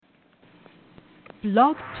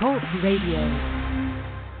Blog Talk Radio.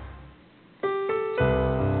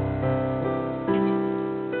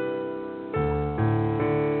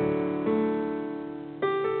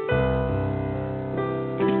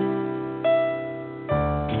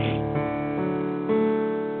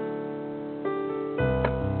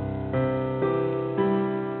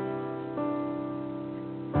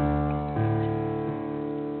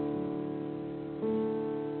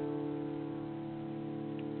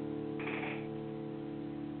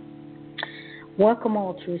 Welcome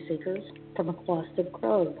all true seekers from across the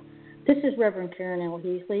globe. This is Reverend Karen L.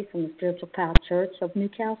 Heasley from the Spiritual Path Church of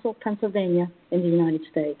Newcastle, Pennsylvania in the United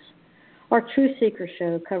States. Our True Seeker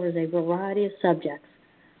show covers a variety of subjects,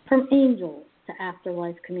 from angels to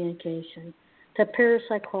afterlife communication, to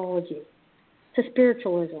parapsychology, to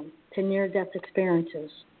spiritualism, to near-death experiences,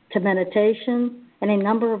 to meditation, and a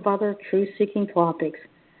number of other truth-seeking topics.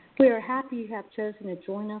 We are happy you have chosen to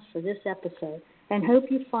join us for this episode and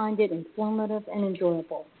hope you find it informative and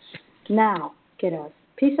enjoyable. Now, get a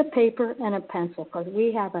piece of paper and a pencil because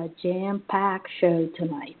we have a jam-packed show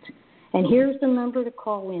tonight. And here's the number to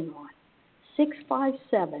call in on,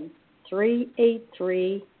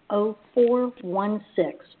 657-383-0416.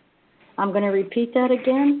 I'm going to repeat that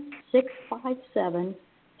again,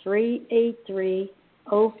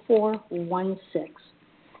 657-383-0416.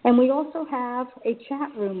 And we also have a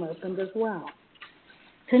chat room opened as well.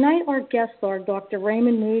 Tonight, our guests are Dr.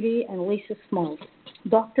 Raymond Moody and Lisa Smartt.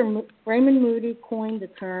 Raymond Moody coined the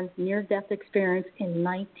term near-death experience in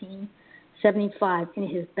 1975 in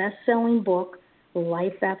his best-selling book,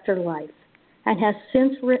 Life After Life, and has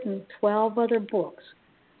since written 12 other books,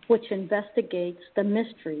 which investigates the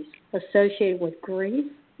mysteries associated with grief,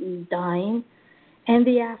 dying, and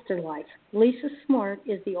the afterlife. Lisa Smartt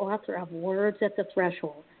is the author of Words at the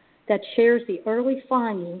Threshold, that shares the early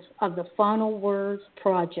findings of the Final Words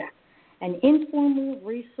Project, an informal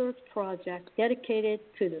research project dedicated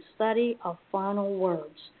to the study of final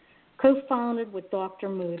words, co-founded with Dr.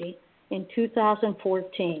 Moody in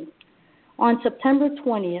 2014. On September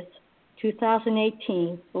 20th,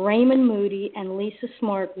 2018, Raymond Moody and Lisa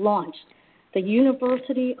Smartt launched the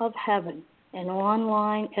University of Heaven, an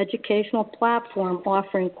online educational platform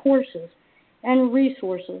offering courses and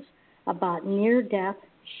resources about near-death,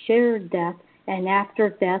 shared death, and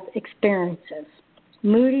after-death experiences.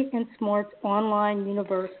 Moody and Smartt's online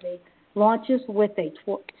university launches with a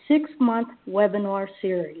 6-month webinar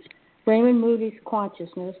series, Raymond Moody's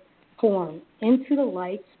Consciousness Forum, Into the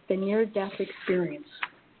Lights, the Near-Death Experience.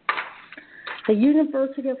 The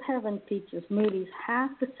University of Heaven features Moody's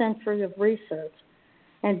half a century of research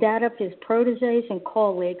and that of his proteges and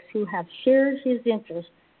colleagues who have shared his interest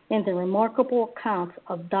in the remarkable accounts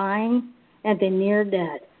of dying and the near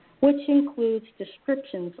dead, which includes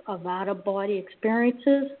descriptions of out-of-body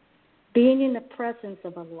experiences, being in the presence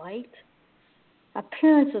of a light,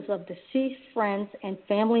 appearances of deceased friends and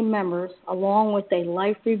family members, along with a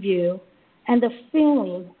life review, and the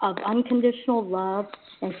feeling of unconditional love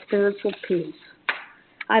and spiritual peace.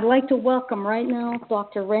 I'd like to welcome right now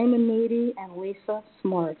Dr. Raymond Moody and Lisa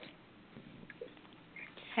Smartt.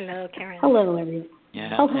 Hello, Karen. Hello, everyone.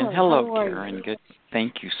 Yeah, and hello, Karen. Good.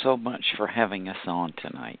 Thank you so much for having us on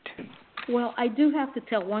tonight. Well, I do have to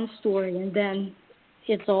tell one story, and then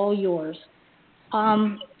it's all yours.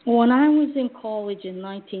 When I was in college in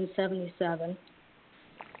 1977,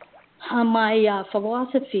 my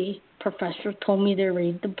philosophy professor told me to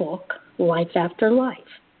read the book Life After Life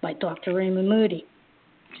by Dr. Raymond Moody.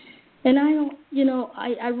 And I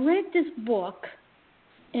read this book,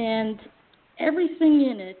 and everything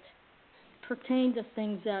in it pertained to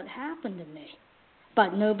things that happened to me,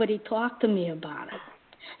 but nobody talked to me about it.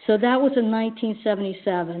 So that was in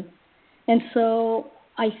 1977. And so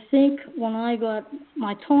I think when I got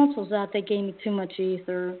my tonsils out, they gave me too much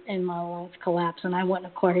ether and my lungs collapsed, and I went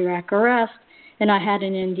into cardiac arrest, and I had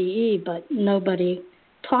an NDE, but nobody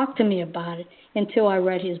talked to me about it until I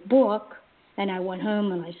read his book, and I went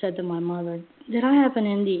home and I said to my mother, did I have an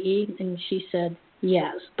NDE? And she said,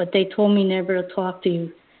 yes, but they told me never to talk to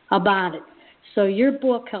you about it. So your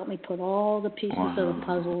book helped me put all the pieces of the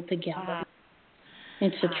puzzle together.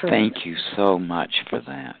 It's a truth. Thank you so much for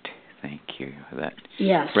that. Thank you. That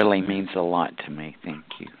really means a lot to me. Thank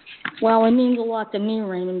you. Well, it means a lot to me,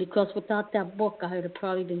 Raymond, because without that book, I would have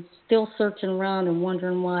probably been still searching around and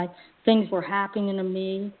wondering why things were happening to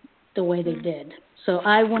me the way they did. So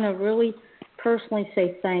I want to really personally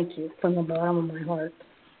say thank you from the bottom of my heart.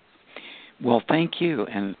 Well, thank you,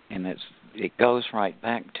 and it goes right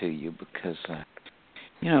back to you because,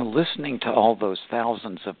 listening to all those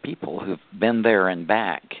thousands of people who've been there and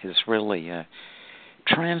back has really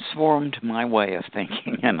transformed my way of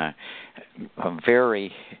thinking in a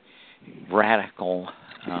very radical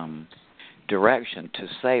direction, to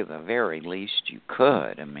say the very least you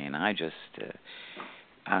could. I mean, I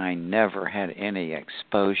never had any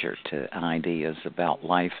exposure to ideas about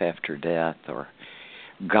life after death or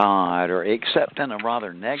God, or except in a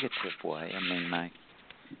rather negative way. I mean, my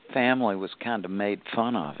family was kind of made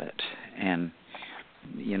fun of it, and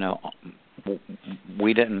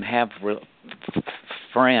we didn't have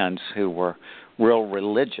friends who were real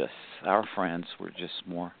religious. Our friends were just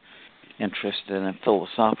more interested in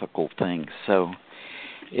philosophical things. So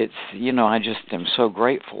it's, I just am so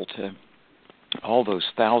grateful to all those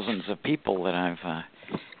thousands of people that I've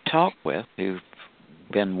talked with who've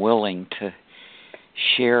been willing to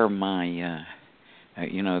share my,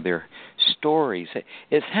 their stories.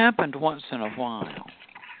 It's happened once in a while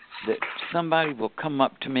that somebody will come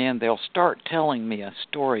up to me and they'll start telling me a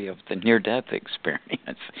story of the near-death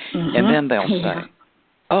experience, and then they'll say,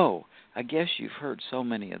 "Oh, I guess you've heard so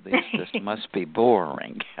many of these, this must be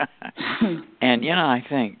boring." And, I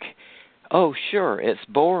think, oh, sure, it's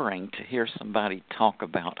boring to hear somebody talk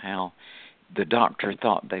about how the doctor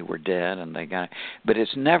thought they were dead and they got it. But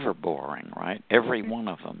it's never boring, right? Every one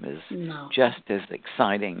of them is just as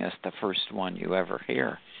exciting as the first one you ever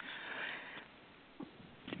hear.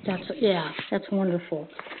 That's wonderful.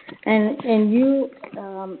 And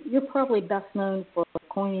you're probably best known for the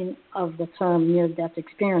coining of the term near-death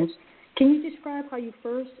experience. Can you describe how you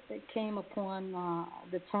first came upon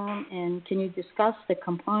the term, and can you discuss the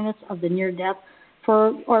components of the near-death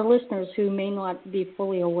for our listeners who may not be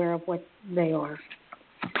fully aware of what they are?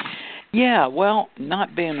 Yeah, well,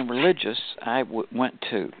 not being religious, I went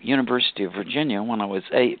to University of Virginia when I was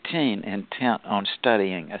 18, intent on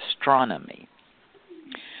studying astronomy.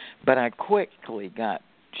 But I quickly got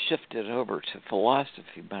shifted over to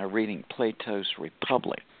philosophy by reading Plato's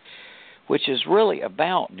Republic, which is really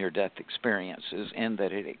about near-death experiences in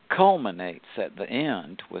that it culminates at the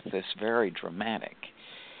end with this very dramatic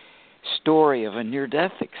story of a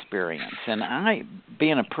near-death experience. And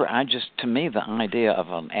to me, the idea of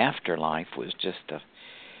an afterlife was just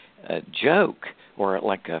a joke, or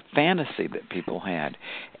like a fantasy that people had.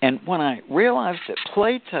 And when I realized that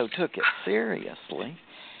Plato took it seriously,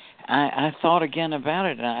 I thought again about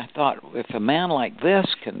it, and I thought, if a man like this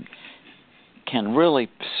can really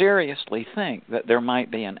seriously think that there might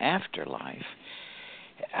be an afterlife,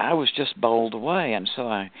 I was just bowled away. And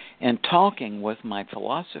so in talking with my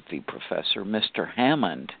philosophy professor, Mr.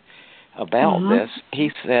 Hammond, about this,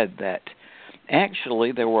 he said that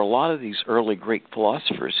actually there were a lot of these early Greek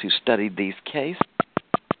philosophers who studied these cases.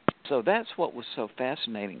 So that's what was so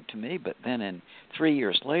fascinating to me. But then 3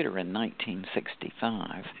 years later, in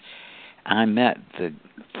 1965, I met the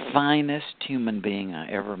finest human being I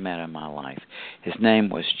ever met in my life. His name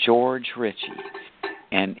was George Ritchie,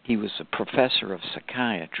 and he was a professor of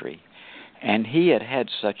psychiatry. And he had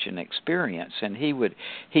such an experience, and he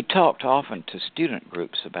talked often to student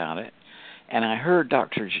groups about it. And I heard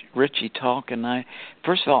Dr. Ritchie talk, and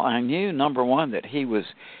first of all, I knew, number one, that he was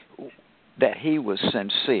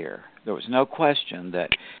sincere. There was no question that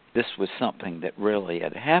this was something that really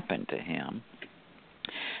had happened to him.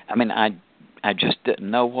 I mean, I just didn't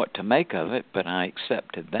know what to make of it, but I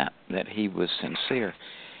accepted that he was sincere.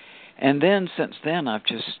 And then, since then, I've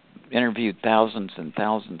just interviewed thousands and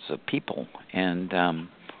thousands of people, and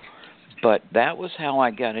but that was how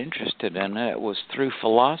I got interested in it. It was through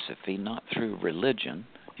philosophy, not through religion,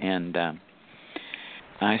 and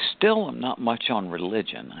I still am not much on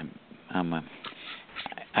religion.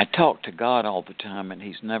 I talk to God all the time, and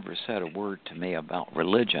He's never said a word to me about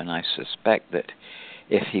religion. I suspect that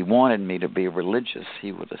if He wanted me to be religious,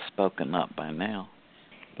 He would have spoken up by now.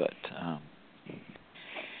 But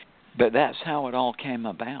that's how it all came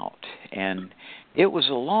about. And it was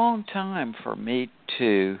a long time for me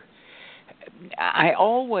to... I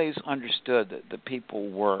always understood that the people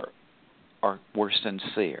were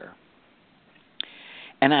sincere.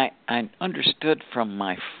 And I understood from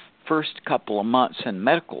my first couple of months in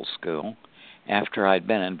medical school, after I'd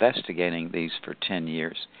been investigating these for 10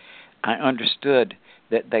 years, I understood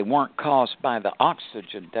that they weren't caused by the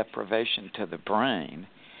oxygen deprivation to the brain,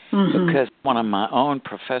 because one of my own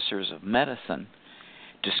professors of medicine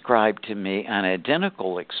described to me an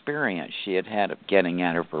identical experience she had of getting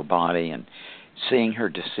out of her body and seeing her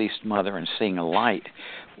deceased mother and seeing a light,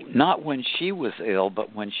 not when she was ill,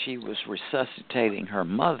 but when she was resuscitating her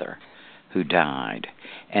mother who died.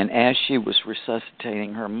 And as she was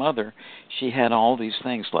resuscitating her mother, she had all these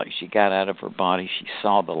things, like she got out of her body, she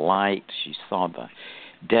saw the light, she saw the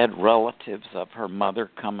dead relatives of her mother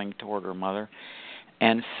coming toward her mother.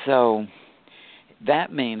 And so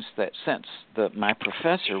that means that since my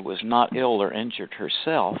professor was not ill or injured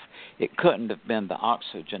herself, it couldn't have been the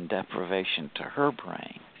oxygen deprivation to her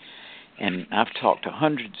brain. And I've talked to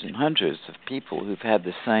hundreds and hundreds of people who've had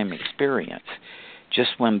the same experience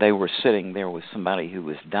just when they were sitting there with somebody who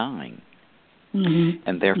was dying. Mm-hmm.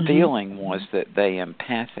 And their feeling was that they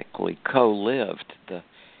empathically co-lived the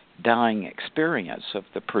dying experience of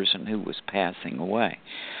the person who was passing away.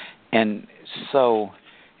 And so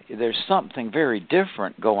there's something very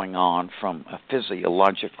different going on from a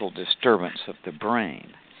physiological disturbance of the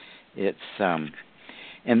brain. It's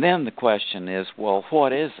and then the question is, well,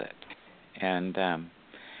 what is it? And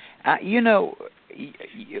you know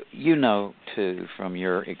too from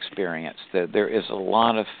your experience that there is a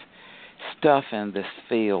lot of stuff in this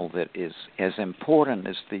field that is as important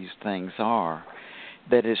as these things are,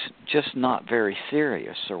 that is just not very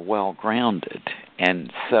serious or well grounded.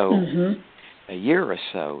 And so a year or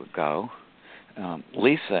so ago,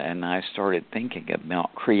 Lisa and I started thinking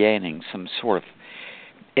about creating some sort of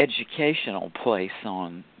educational place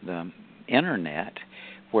on the internet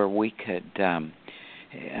where we could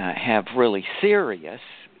have really serious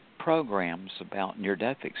programs about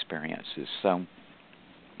near-death experiences. So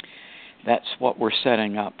that's what we're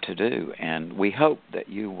setting up to do, and we hope that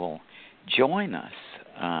you will join us.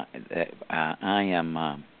 I am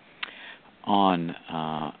on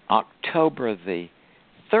October the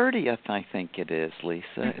 30th, I think it is,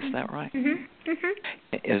 Lisa. Is that right?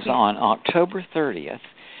 It is on October 30th.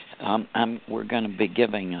 We're going to be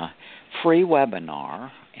giving a free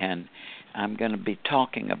webinar, and I'm going to be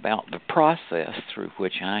talking about the process through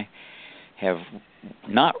which I have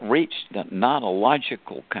not reached not a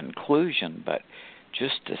logical conclusion, but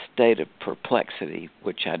just a state of perplexity,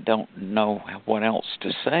 which I don't know what else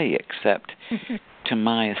to say except, to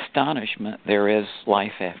my astonishment, there is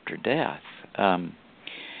life after death. And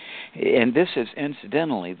this is,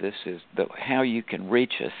 incidentally, how you can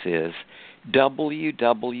reach us is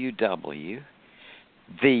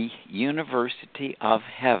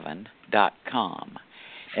www.theuniversityofheaven.com.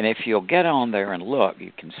 And if you'll get on there and look,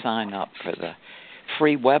 you can sign up for the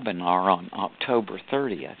free webinar on October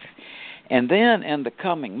 30th. And then in the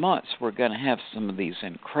coming months, we're going to have some of these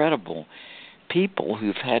incredible people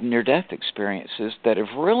who've had near-death experiences that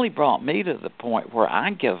have really brought me to the point where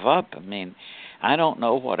I give up. I mean, I don't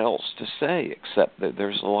know what else to say except that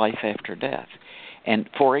there's a life after death. And,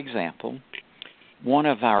 for example, one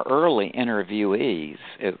of our early interviewees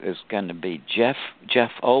is going to be Jeff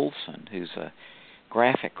Olsen, who's a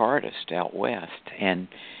graphic artist out west, and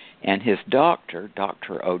his doctor,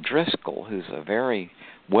 Dr. O'Driscoll, who's a very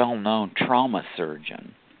well-known trauma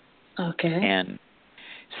surgeon. Okay. And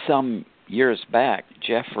some years back,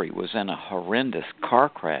 Jeffrey was in a horrendous car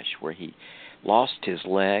crash where he lost his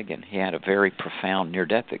leg and he had a very profound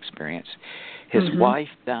near-death experience. His wife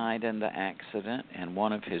died in the accident and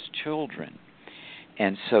one of his children.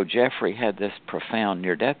 And so Jeffrey had this profound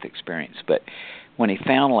near-death experience. But when he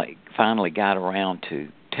finally got around to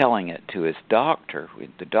telling it to his doctor,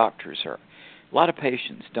 the doctors are, a lot of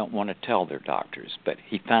patients don't want to tell their doctors, but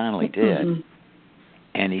he finally did.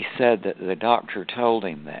 And he said that the doctor told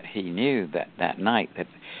him that he knew that night that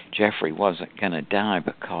Jeffrey wasn't going to die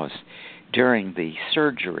because during the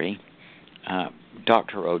surgery,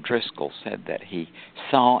 Dr. O'Driscoll said that he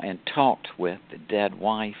saw and talked with the dead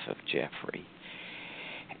wife of Jeffrey.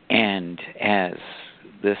 And as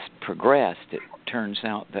this progressed, it turns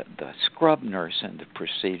out that the scrub nurse in the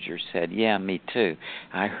procedure said, yeah, me too.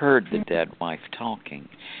 I heard the dead wife talking.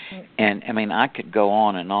 And, I mean, I could go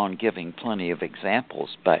on and on giving plenty of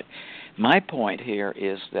examples, but my point here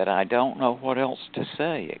is that I don't know what else to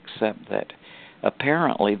say except that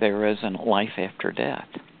apparently there is a life after death.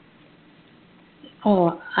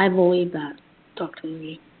 Oh, I believe that, Dr.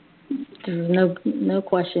 Moody. There's no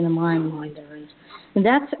question in my mind there is. And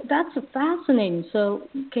that's fascinating. So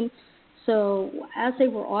as they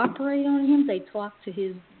were operating on him, they talked to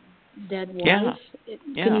his dead wife.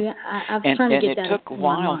 Yeah. I'm trying to get that. And it took a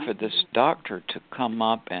while for this doctor to come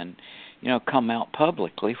up and come out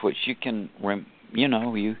publicly, which you can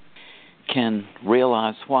you can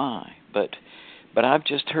realize why. But I've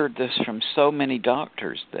just heard this from so many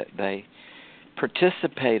doctors that they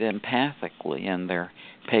participate empathically in their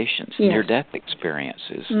patients' near-death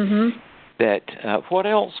experiences. That what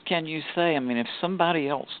else can you say? I mean, if somebody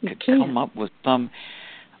else could come up with some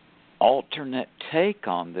alternate take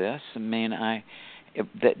on this, I mean,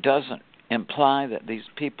 that doesn't imply that these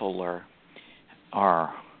people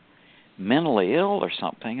are mentally ill or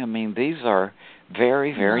something. I mean, these are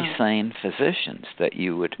very, very sane physicians that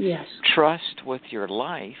you would trust with your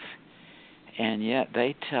life, and yet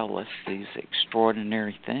they tell us these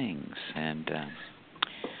extraordinary things. And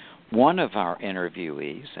one of our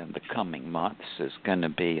interviewees in the coming months is going to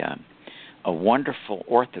be a wonderful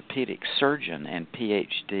orthopedic surgeon and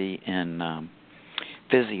PhD in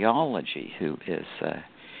physiology, who is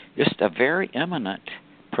just a very eminent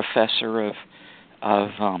professor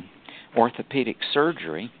of orthopedic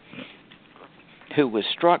surgery, who was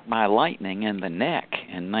struck by lightning in the neck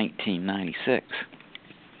in 1996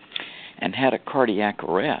 and had a cardiac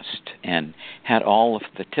arrest and had all of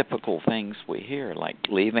the typical things we hear, like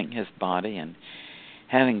leaving his body and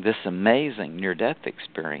having this amazing near-death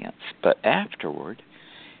experience. But afterward,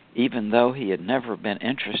 even though he had never been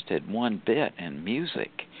interested one bit in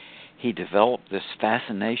music, he developed this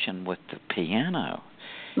fascination with the piano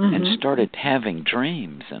and started having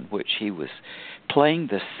dreams in which he was playing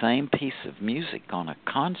the same piece of music on a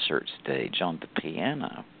concert stage on the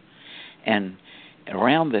piano. And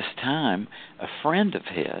around this time, a friend of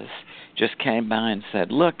his just came by and said,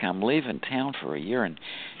 "Look, I'm leaving town for a year, and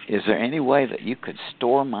is there any way that you could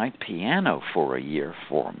store my piano for a year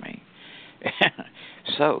for me?"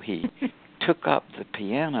 So he took up the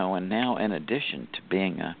piano, and now, in addition to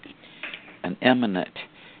being an eminent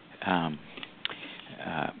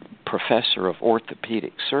professor of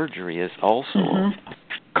orthopedic surgery, is also a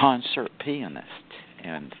concert pianist.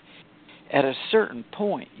 And at a certain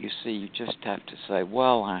point, you see, you just have to say,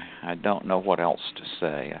 well, I don't know what else to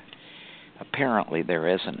say. Apparently, there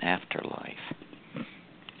is an afterlife.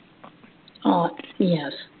 Oh,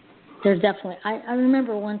 yes. There definitely. I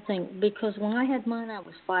remember one thing, because when I had mine, I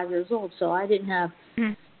was 5 years old, so I didn't have,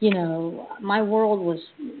 my world was,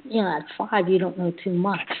 at 5, you don't know too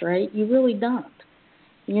much, right? You really don't.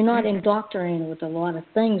 You're not indoctrinated with a lot of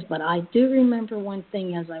things, but I do remember one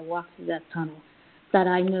thing as I walked through that tunnel, that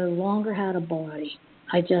I no longer had a body.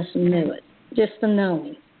 I just knew it, just the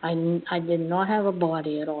knowing. I did not have a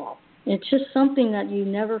body at all. It's just something that you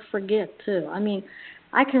never forget, too. I mean,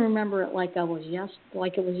 I can remember it like it was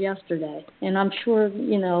yesterday, and I'm sure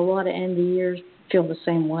a lot of end of years feel the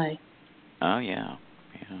same way. Oh yeah.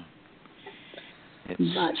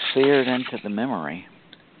 It's seared into the memory.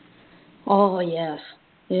 Oh yes,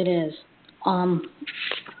 it is. And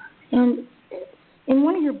in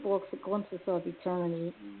one of your books, A Glimpses of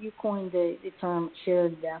Eternity, you coined the term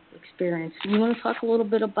shared death experience. You want to talk a little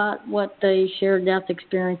bit about what the shared death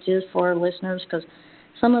experience is for our listeners? Because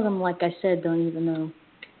some of them, like I said, don't even know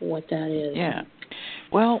what that is. Yeah.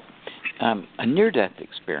 Well, a near-death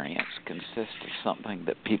experience consists of something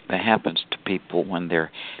that happens to people when they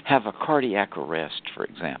have a cardiac arrest, for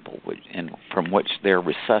example, from which they're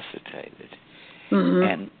resuscitated.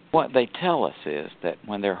 And what they tell us is that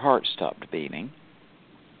when their heart stopped beating,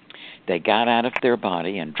 they got out of their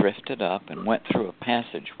body and drifted up and went through a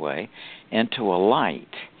passageway into a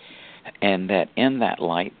light, and that in that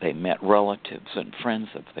light they met relatives and friends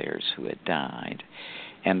of theirs who had died,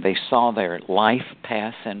 and they saw their life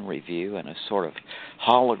pass in review in a sort of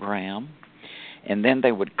hologram, and then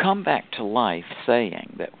they would come back to life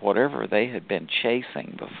saying that whatever they had been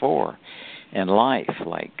chasing before in life,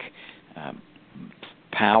 like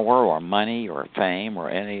power or money or fame or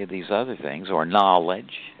any of these other things, or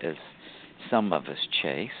knowledge, as some of us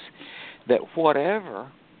chase, that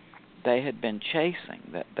whatever they had been chasing,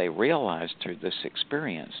 that they realized through this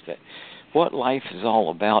experience that what life is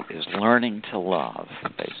all about is learning to love.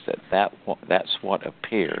 They said that's what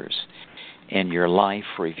appears in your life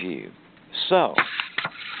review. So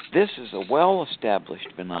this is a well-established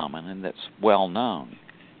phenomenon that's well-known.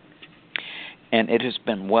 And it has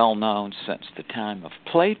been well-known since the time of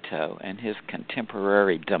Plato and his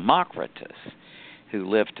contemporary Democritus, who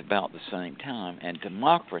lived about the same time. And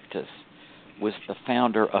Democritus was the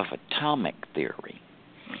founder of atomic theory.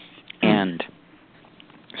 And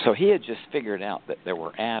so he had just figured out that there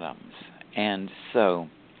were atoms. And so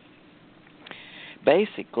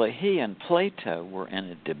basically he and Plato were in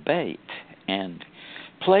a debate, and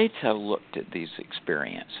Plato looked at these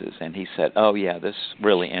experiences and he said, oh yeah, this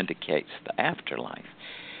really indicates the afterlife.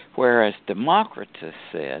 Whereas Democritus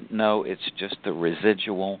said, no, it's just the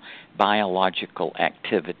residual biological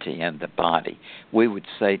activity in the body. We would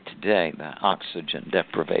say today the oxygen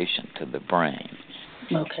deprivation to the brain.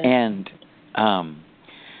 Okay. And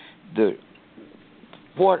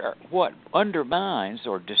what undermines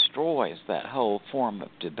or destroys that whole form of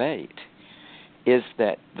debate is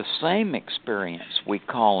that the same experience we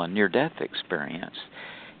call a near-death experience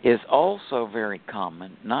is also very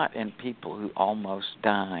common, not in people who almost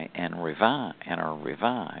die and are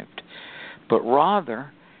revived, but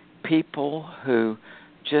rather people who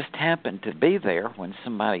just happen to be there when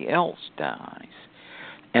somebody else dies.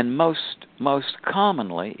 And most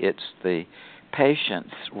commonly, it's the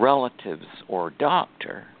patient's relatives or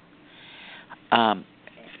doctor.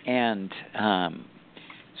 And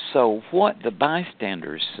so what the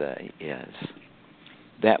bystanders say is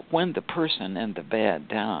that when the person in the bed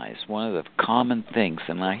dies, one of the common things,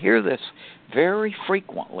 and I hear this very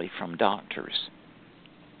frequently from doctors,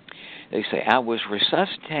 they say, I was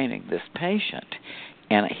resuscitating this patient,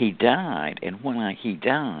 and he died, and when he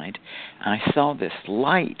died, I saw this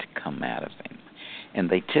light come out of him. And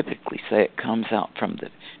they typically say it comes out from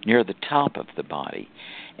near the top of the body,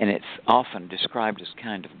 and it's often described as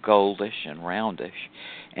kind of goldish and roundish,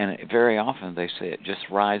 and very often they say it just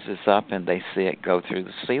rises up and they see it go through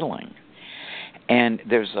the ceiling. And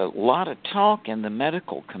there's a lot of talk in the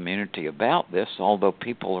medical community about this, although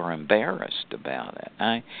people are embarrassed about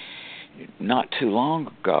it. Not too long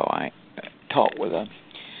ago, I talked with a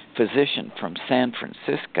physician from San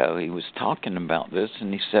Francisco. He was talking about this,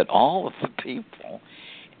 and he said all of the people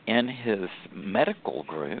in his medical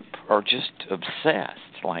group are just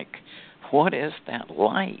obsessed. Like, what is that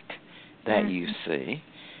light that you see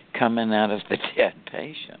coming out of the dead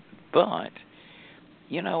patient? But,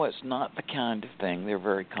 it's not the kind of thing they're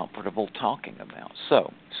very comfortable talking about.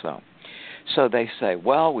 So they say,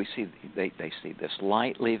 well, they see this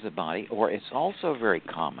light leave the body, or it's also very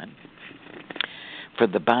common for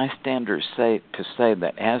the bystanders to say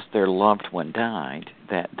that as their loved one died,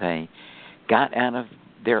 that they got out of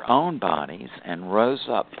their own bodies and rose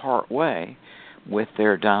up part way with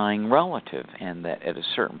their dying relative, and that at a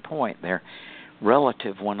certain point their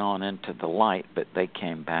relative went on into the light, but they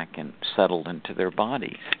came back and settled into their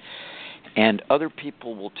bodies. And other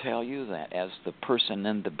people will tell you that as the person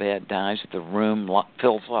in the bed dies, the room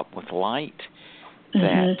fills up with light,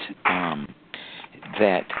 that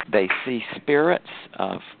they see spirits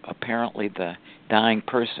of apparently the dying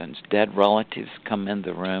person's dead relatives come in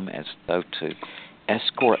the room as though to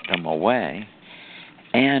escort them away.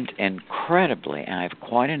 And incredibly, I have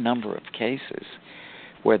quite a number of cases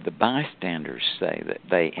where the bystanders say that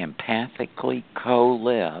they empathically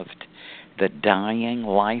co-lived the dying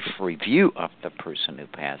life review of the person who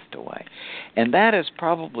passed away. And that is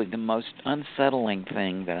probably the most unsettling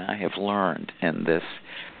thing that I have learned in this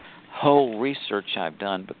whole research I've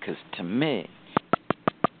done, because to me,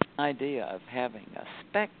 the idea of having a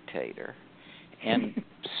spectator and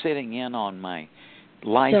sitting in on my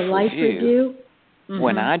life review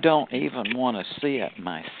when I don't even want to see it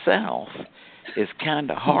myself is kind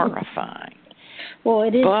of horrifying. Well,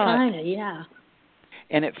 it is kind of, yeah.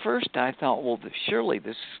 And at first I thought, well, surely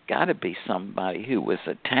this has got to be somebody who was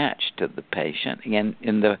attached to the patient. And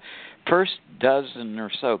in the first dozen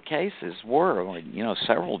or so cases were, or,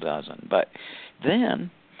 several dozen. But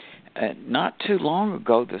then, not too long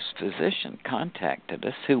ago, this physician contacted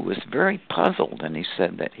us who was very puzzled, and he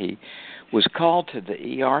said that he was called to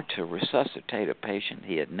the ER to resuscitate a patient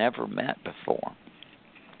he had never met before.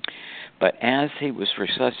 But as he was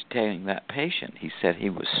resuscitating that patient, he said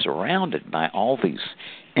he was surrounded by all these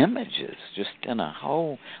images just in a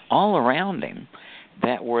whole, all around him,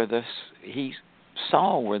 that were he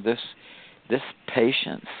saw where this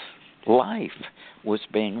patient's life was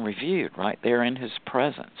being reviewed right there in his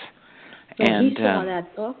presence. So and he saw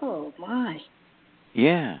that. Oh my!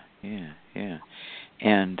 Yeah.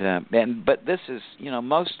 And but this is,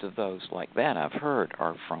 most of those like that I've heard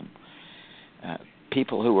are from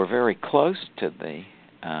people who were very close to the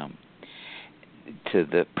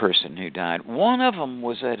person who died. One of them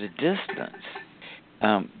was at a distance.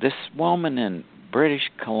 This woman in British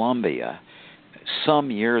Columbia, some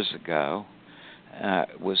years ago,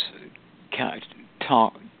 was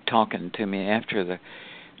talking to me after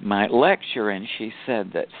my lecture, and she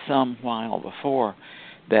said that some while before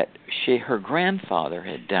that her grandfather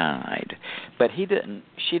had died, but she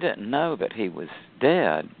didn't know that he was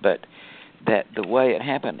dead, but that the way it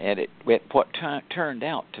happened, what turned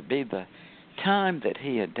out to be the time that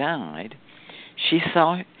he had died, she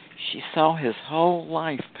saw his whole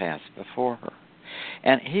life pass before her.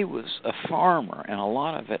 And he was a farmer, and a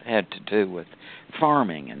lot of it had to do with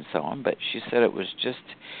farming and so on, but she said it was just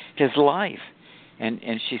his life. And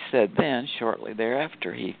she said then, shortly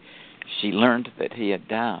thereafter, she learned that he had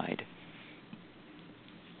died.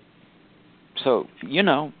 So,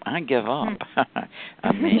 I give up.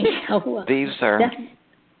 I mean, these are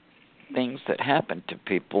things that happen to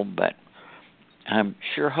people, but I'm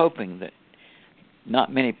sure hoping that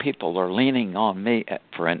not many people are leaning on me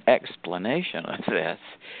for an explanation of this,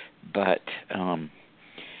 but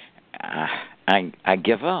I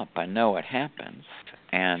give up. I know it happens.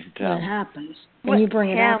 And it happens. When you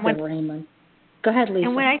bring it up, Raymond. Go ahead, Lisa.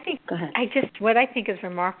 And Go ahead. what I think is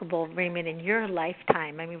remarkable, Raymond, in your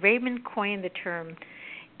lifetime. I mean, Raymond coined the term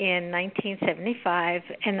in 1975,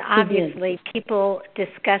 and obviously people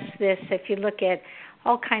discuss this. If you look at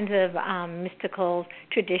all kinds of mystical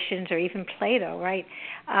traditions, or even Plato, right?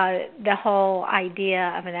 The whole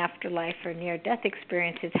idea of an afterlife or near-death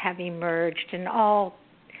experiences have emerged in all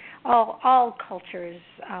cultures,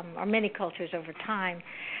 or many cultures over time.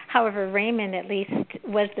 However, Raymond at least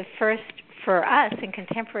was the first for us in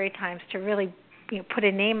contemporary times to really put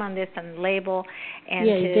a name on this and label,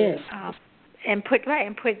 and put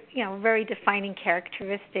very defining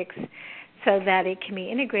characteristics, so that it can be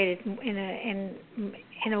integrated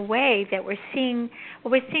in a way that we're seeing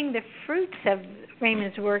the fruits of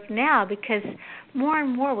Raymond's work now, because more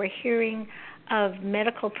and more we're hearing of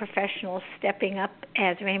medical professionals stepping up,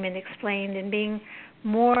 as Raymond explained, and being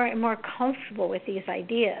more and more comfortable with these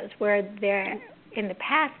ideas, where in the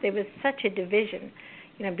past there was such a division,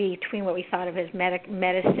 between what we thought of as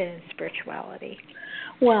medicine and spirituality.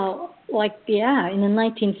 Well, in the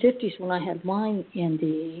 1950s when I had my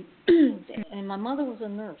NDE, and my mother was a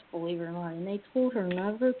nurse, believe it or not, and they told her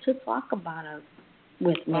never to talk about it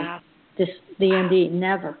with me. Wow. The NDE,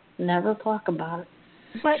 never talk about it.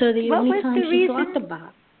 So the only time she talked about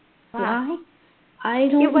it. Why? I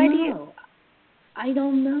don't know. I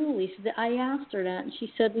don't know, Lisa. I asked her that, and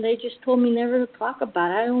she said they just told me never to talk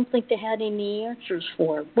about it. I don't think they had any answers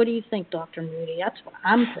for it. What do you think, Dr. Moody? That's what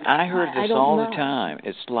I'm thinking. I heard this all the time.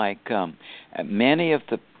 It's like many of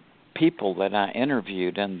the people that I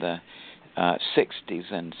interviewed in the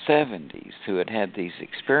 60s and 70s who had these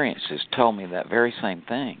experiences told me that very same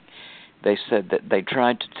thing. They said that they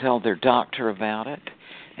tried to tell their doctor about it,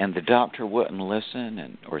 and the doctor wouldn't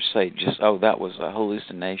listen, or say that was a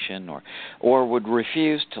hallucination, or would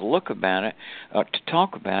refuse to look about it, to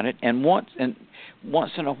talk about it. And once in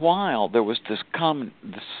a while, there was the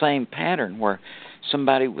same pattern where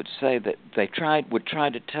somebody would say that they would try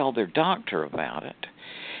to tell their doctor about it,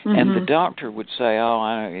 and the doctor would say,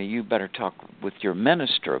 you better talk with your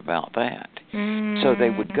minister about that. So they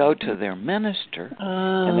would go to their minister,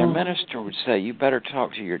 and their minister would say, you better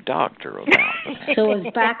talk to your doctor about that. So it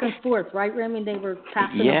was back and forth, right, Remy? They were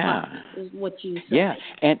passing up, is what you said. Yeah,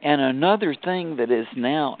 and another thing that is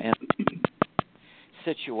now in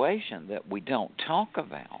situation that we don't talk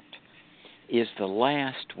about is the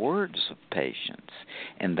last words of patients.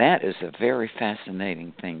 And that is a very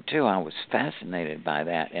fascinating thing, too. I was fascinated by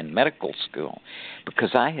that in medical school because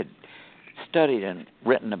I had studied and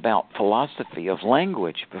written about philosophy of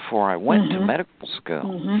language before I went to medical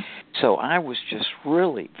school. So I was just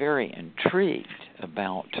really very intrigued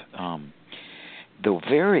about the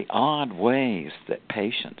very odd ways that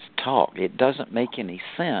patients talk. It doesn't make any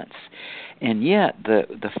sense. And yet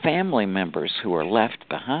the family members who are left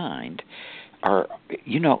behind are,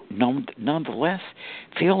 nonetheless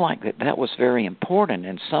feel like that was very important,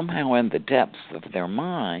 and somehow in the depths of their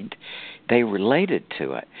mind, they related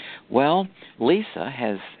to it. Well, Lisa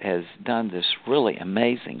has done this really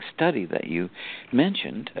amazing study that you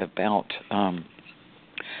mentioned about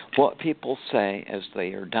what people say as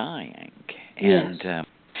they are dying, and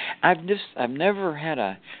I've never had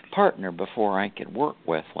a partner before I could work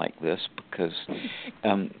with like this because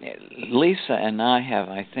Lisa and I have,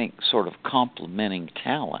 I think, sort of complementing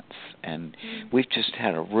talents, and we've just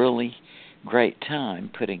had a really great time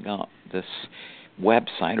putting up this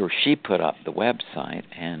website, or she put up the website,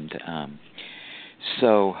 and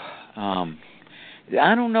so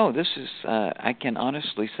I don't know. This is I can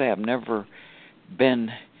honestly say I've never been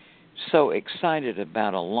so excited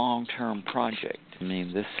about a long-term project. I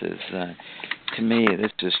mean, this is to me,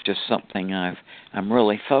 this is just something I'm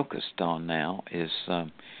really focused on now, is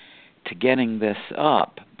to getting this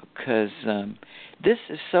up, because this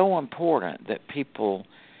is so important that people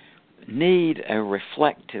need a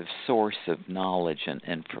reflective source of knowledge and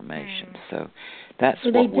information. So that's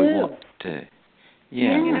what we want to.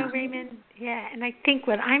 Yeah. Raymond. Yeah, and I think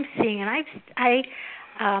what I'm seeing, and I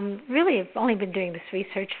really have only been doing this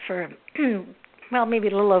research for maybe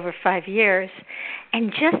a little over 5 years,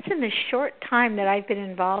 and just in the short time that I've been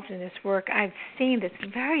involved in this work, I've seen this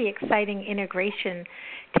very exciting integration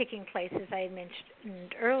taking place, as I had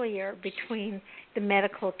mentioned earlier, between the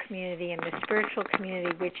medical community and the spiritual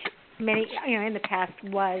community, which many, in the past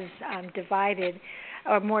was divided,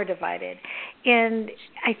 or more divided. And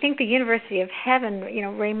I think the University of Heaven,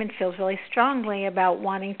 Raymond feels really strongly about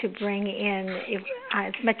wanting to bring in,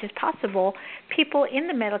 as much as possible, people in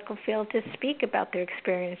the medical field to speak about their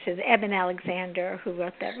experiences. Eben Alexander, who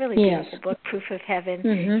wrote that really beautiful book, Proof of Heaven,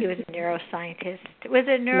 he was a neuroscientist. It was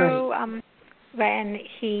a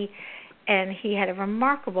and he had a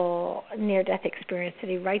remarkable near-death experience that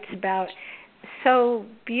he writes about so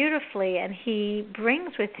beautifully, and he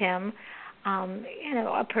brings with him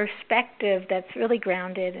a perspective that's really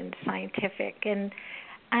grounded and scientific. And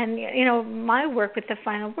And, my work with the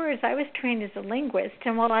final words, I was trained as a linguist,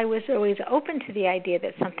 and while I was always open to the idea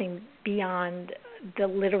that something beyond the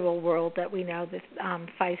literal world that we know, this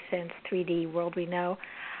 5-sense, 3D world we know,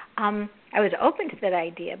 I was open to that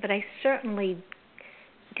idea, but I certainly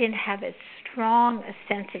didn't have as strong a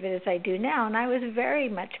sense of it as I do now, and I was very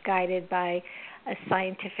much guided by a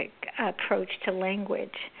scientific approach to language.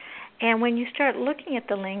 And when you start looking at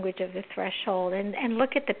the language of the threshold and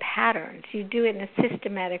look at the patterns, you do it in a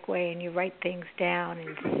systematic way and you write things down.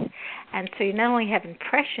 And so you not only have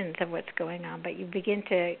impressions of what's going on, but you begin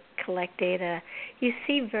to collect data. You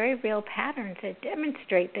see very real patterns that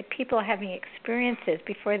demonstrate that people are having experiences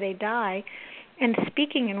before they die and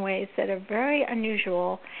speaking in ways that are very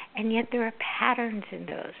unusual, and yet there are patterns in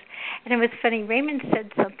those. And it was funny, Raymond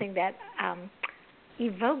said something that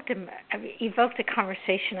evoked a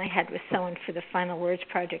conversation I had with someone for the Final Words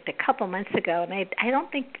Project a couple months ago, and I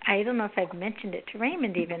don't know if I've mentioned it to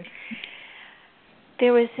Raymond even.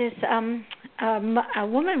 There was this a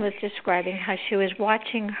woman was describing how she was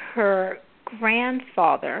watching her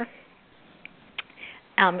grandfather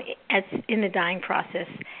as in the dying process,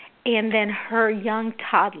 and then her young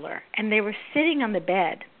toddler, and they were sitting on the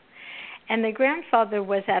bed. And the grandfather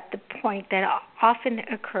was at the point that often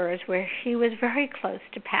occurs where he was very close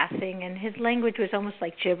to passing, and his language was almost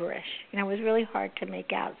like gibberish. It was really hard to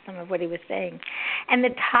make out some of what he was saying. And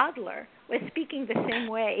the toddler was speaking the same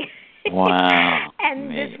way. Wow. And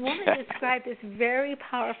this woman described this very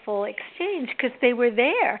powerful exchange because they were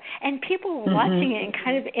there, and people were watching it and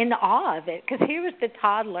kind of in awe of it, because here was the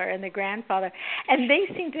toddler and the grandfather, and they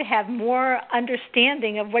seemed to have more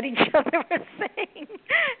understanding of what each other was saying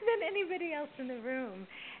than anybody else in the room.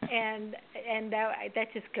 And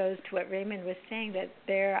that just goes to what Raymond was saying, that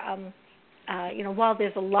there, while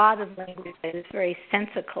there's a lot of language that is very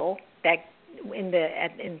sensical, that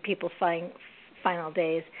in people's final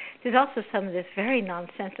days, there's also some of this very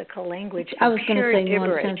nonsensical language. I was going to say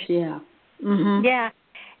gibberish. Nonsense, yeah. Yeah,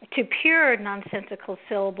 to pure nonsensical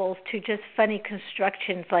syllables, to just funny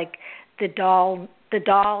constructions like the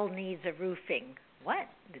doll needs a roofing. What?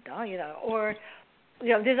 The doll, or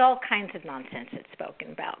there's all kinds of nonsense that's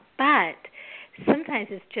spoken about. But sometimes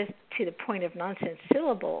it's just to the point of nonsense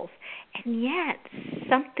syllables, and yet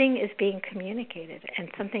something is being communicated and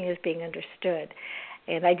something is being understood.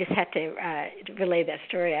 And I just had to relay that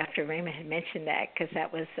story after Raymond had mentioned that, because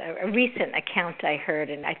that was a recent account I heard,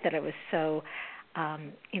 and I thought it was so,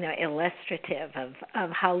 illustrative of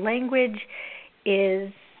how language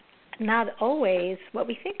is not always what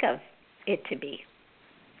we think of it to be.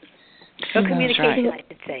 Or communication, right.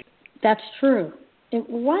 I should say. That's true.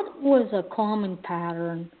 What was a common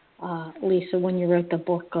pattern, Lisa, when you wrote the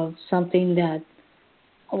book, of something that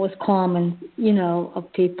was common,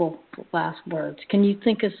 of people's last words? Can you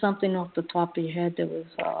think of something off the top of your head that was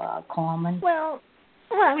common? Well,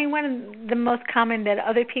 I mean, one of the most common that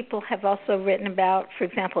other people have also written about, for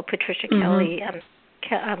example, Patricia Kelly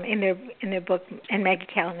in their book, and Maggie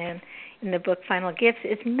Callanan in the book Final Gifts,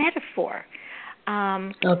 is metaphor.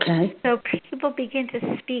 Okay. So people begin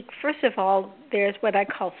to speak. First of all, there's what I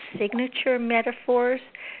call signature metaphors.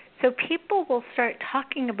 So people will start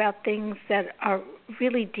talking about things that are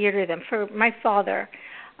really dear to them. For my father,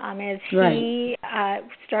 as he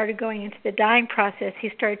started going into the dying process, he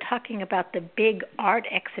started talking about the big art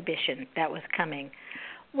exhibition that was coming.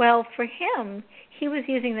 Well, for him, he was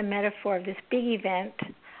using the metaphor of this big event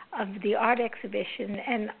of the art exhibition,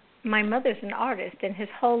 and my mother's an artist, and his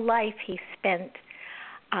whole life he spent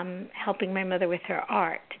helping my mother with her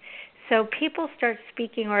art. So people start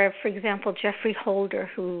speaking, or for example, Jeffrey Holder,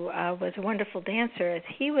 who was a wonderful dancer, as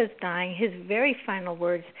he was dying, his very final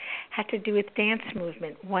words had to do with dance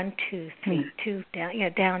movement, 1, 2, 3, 2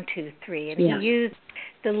 down, down 2, 3, and he used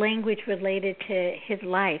the language related to his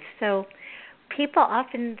life. So people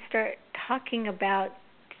often start talking about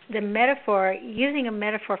the metaphor, using a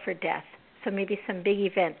metaphor for death. So maybe some big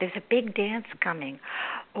event, there's a big dance coming,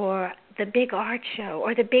 or the big art show,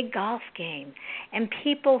 or the big golf game. And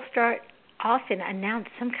people start often announce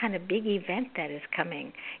some kind of big event that is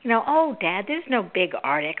coming. Oh, Dad, there's no big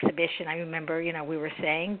art exhibition, I remember, we were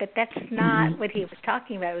saying, but that's not what he was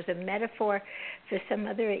talking about. It was a metaphor for some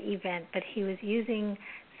other event, but he was using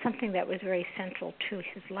something that was very central to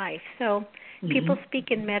his life. So people speak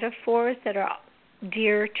in metaphors that are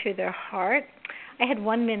dear to their heart. I had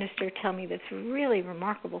one minister tell me this really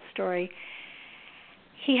remarkable story.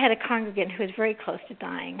 He had a congregant who was very close to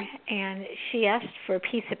dying, and she asked for a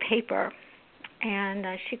piece of paper, and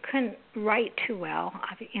she couldn't write too well,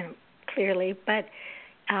 clearly, but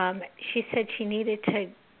she said she needed to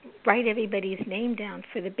write everybody's name down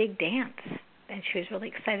for the big dance, and she was really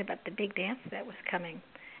excited about the big dance that was coming.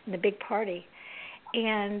 in the big party.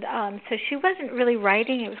 And so she wasn't really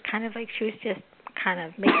writing. It was kind of like she was just kind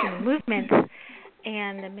of making the movements.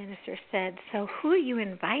 And the minister said, "So who are you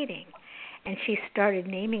inviting?" And she started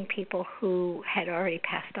naming people who had already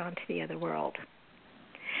passed on to the other world.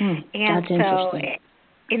 And that's so interesting.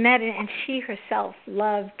 And she herself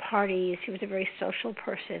loved parties. She was a very social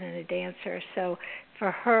person and a dancer. So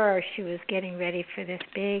for her, she was getting ready for this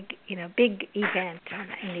big event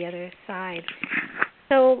on the other side.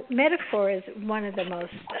 So metaphor is one of the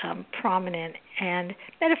most prominent, and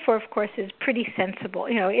metaphor, of course, is pretty sensible.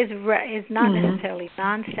 Is not necessarily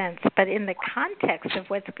nonsense, but in the context of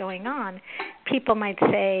what's going on, people might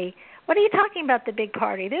say, "What are you talking about? The big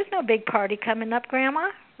party? There's no big party coming up,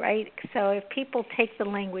 Grandma." Right? So if people take the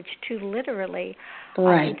language too literally,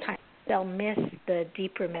 oftentimes they'll miss the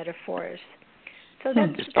deeper metaphors. So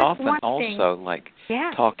that's often one also thing. like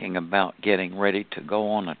talking about getting ready to go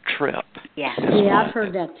on a trip. Yes. Yeah, I've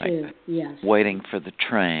heard that too. Like yes. Waiting for the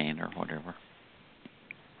train or whatever.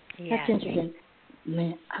 Yes. That's interesting.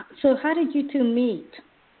 Man. So how did you two meet?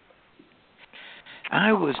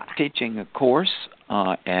 I was teaching a course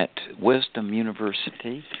at Wisdom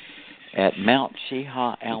University at Mount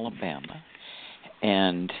Cheaha, Alabama,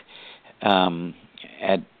 and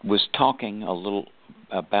was talking a little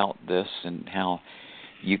about this and how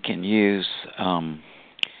you can use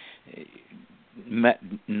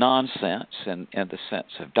nonsense in the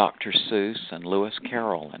sense of Dr. Seuss and Lewis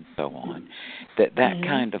Carroll and so on. That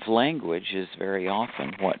kind of language is very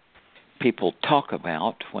often what people talk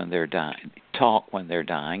about when they're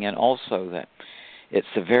dying, and also that it's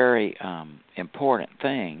a very important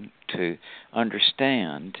thing to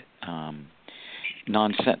understand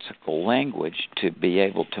nonsensical language to be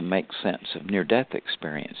able to make sense of near-death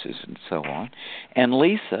experiences and so on. And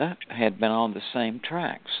Lisa had been on the same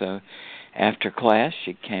track, so after class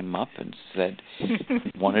she came up and said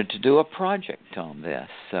wanted to do a project on this.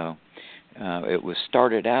 So it was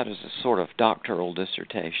started out as a sort of doctoral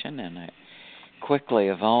dissertation, and it quickly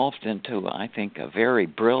evolved into, I think, a very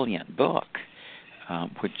brilliant book,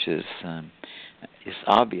 which is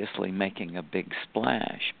obviously making a big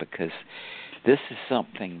splash, because this is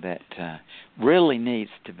something that really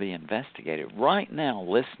needs to be investigated. Right now,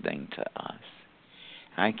 listening to us,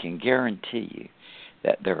 I can guarantee you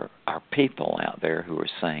that there are people out there who are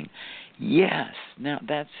saying, yes, now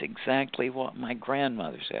that's exactly what my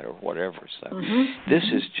grandmother said or whatever. So this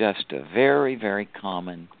is just a very, very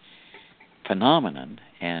common phenomenon,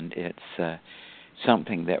 and it's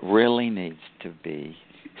something that really needs to be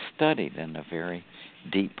studied in a very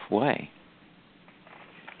deep way.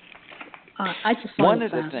 One of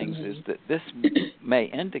the things is that this may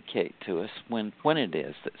indicate to us when it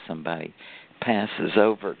is that somebody passes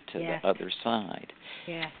over to the other side.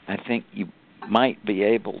 Yes. I think you might be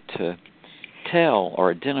able to tell or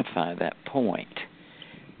identify that point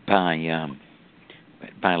by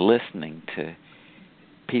listening to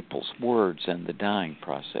people's words in the dying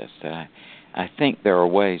process. I think there are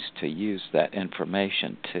ways to use that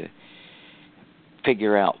information to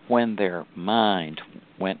figure out when their mind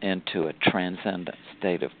went into a transcendent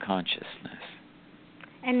state of consciousness.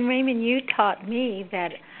 And Raymond, you taught me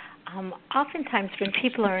that oftentimes when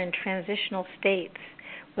people are in transitional states,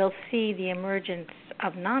 we'll see the emergence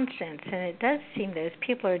of nonsense. And it does seem that as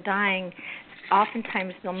people are dying,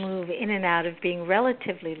 oftentimes they'll move in and out of being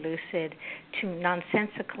relatively lucid to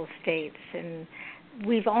nonsensical states. And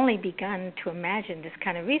we've only begun to imagine this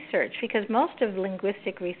kind of research, because most of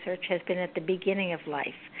linguistic research has been at the beginning of life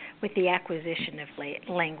with the acquisition of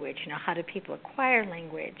language. How do people acquire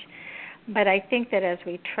language? But I think that as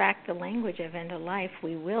we track the language of end of life,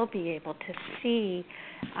 we will be able to see,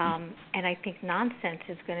 and I think nonsense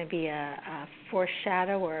is going to be a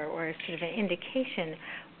foreshadow or sort of an indication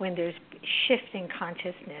when there's shifting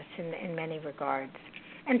consciousness in many regards.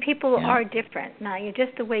 And people are different. Now,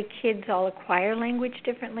 just the way kids all acquire language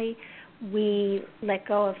differently, we let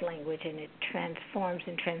go of language and it transforms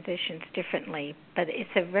and transitions differently. But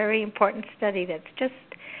it's a very important study that's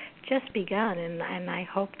just begun, and I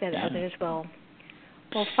hope that others will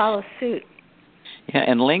follow suit. Yeah,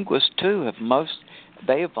 and linguists too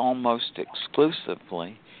have almost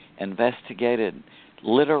exclusively investigated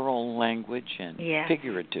literal language and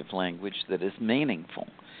figurative language that is meaningful.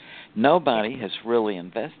 Nobody has really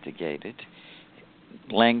investigated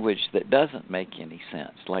language that doesn't make any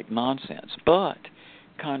sense, like nonsense. But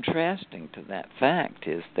contrasting to that fact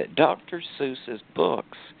is that Dr. Seuss's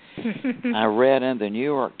books, I read in the New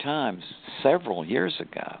York Times several years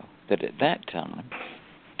ago that at that time,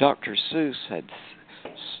 Dr. Seuss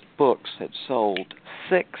books had sold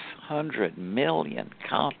 600 million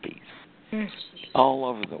copies all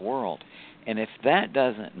over the world. And if that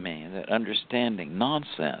doesn't mean that understanding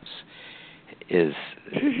nonsense is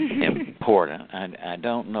important, I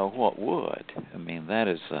don't know what would. I mean, that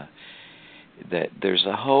there's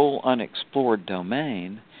a whole unexplored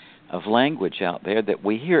domain of language out there that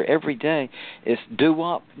we hear every day. It's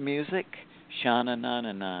doo-wop music,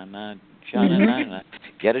 sha-na-na-na-na-na, sha-na-na-na,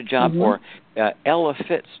 get a job, or Ella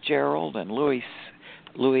Fitzgerald and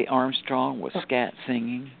Louis Armstrong with scat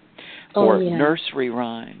singing, or nursery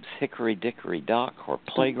rhymes, Hickory Dickory Dock, or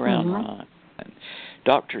playground rhymes, and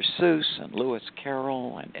Dr. Seuss and Lewis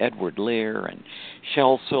Carroll and Edward Lear and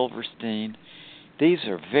Shel Silverstein. This is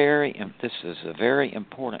a very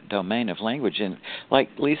important domain of language, and like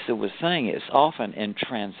Lisa was saying, it's often in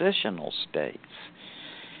transitional states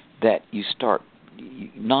that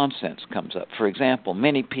nonsense comes up. For example,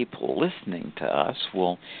 many people listening to us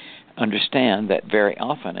will understand that very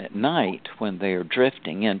often at night when they are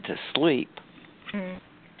drifting into sleep,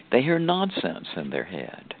 they hear nonsense in their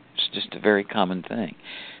head. It's just a very common thing.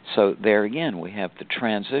 So there again, we have the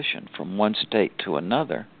transition from one state to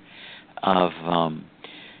another of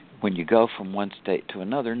when you go from one state to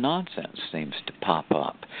another, nonsense seems to pop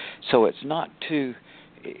up. So it's not too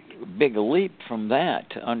big a leap from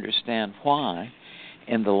that to understand why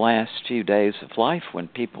in the last few days of life when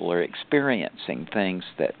people are experiencing things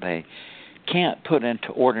that they can't put into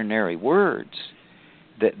ordinary words,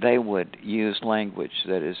 that they would use language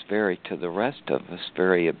that is very, to the rest of us,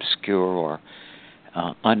 very obscure or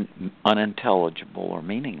unintelligible or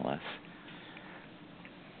meaningless.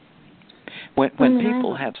 When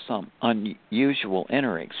people have some unusual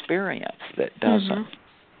inner experience that doesn't,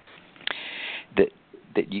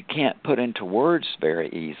 that you can't put into words very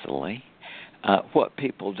easily, what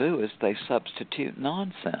people do is they substitute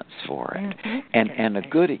nonsense for it. And a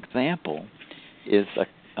good example is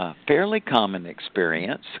a fairly common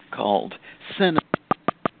experience called cinema,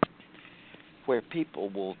 where people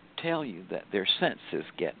will tell you that their senses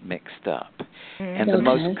get mixed up. And the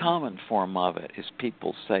most common form of it is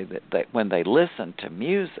people say that when they listen to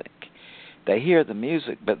music, they hear the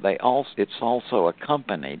music, but it's also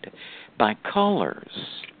accompanied by colors.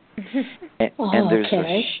 And there's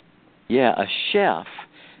a chef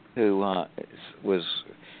who was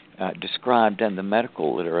described in the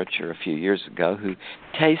medical literature a few years ago who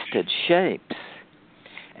tasted shapes.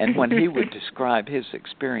 And when he would describe his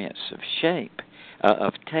experience of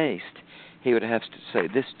of taste, he would have to say,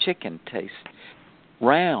 this chicken tastes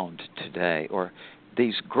round today, or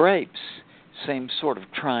these grapes seem sort of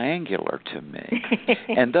triangular to me.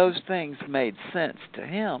 And those things made sense to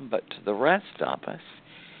him, but to the rest of us,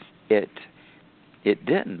 it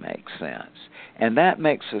didn't make sense. And that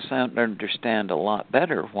makes us understand a lot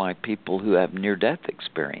better why people who have near-death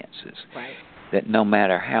experiences, that no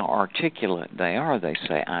matter how articulate they are, they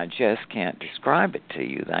say, I just can't describe it to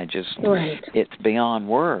you. It's beyond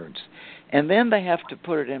words. And then they have to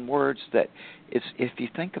put it in words that, if you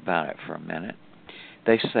think about it for a minute,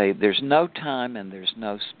 they say there's no time and there's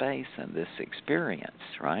no space in this experience,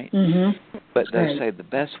 right? But they say the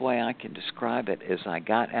best way I can describe it is I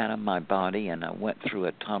got out of my body and I went through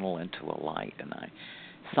a tunnel into a light and I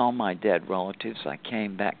saw my dead relatives. I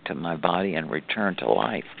came back to my body and returned to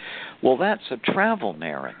life. Well, that's a travel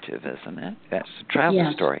narrative, isn't it? That's a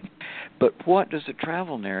travel story. But what does a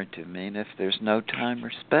travel narrative mean if there's no time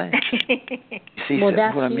or space? See what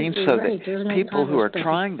I mean? So that people who are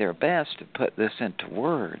trying their best to put this into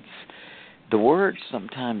words, the words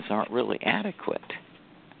sometimes aren't really adequate.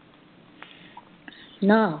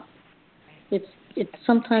 No. It's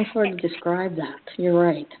sometimes hard to describe that. You're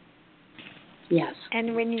right. Yes.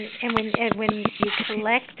 And when you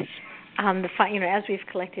collect as we've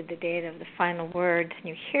collected the data of the final words, and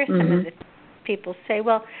you hear some of the people say,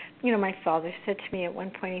 well, my father said to me at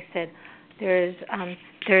one point, he said,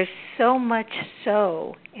 there's so much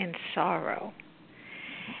so in sorrow.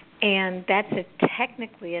 And that's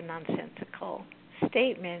technically a nonsensical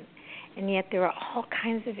statement, and yet there are all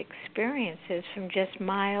kinds of experiences from just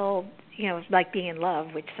mild, like being in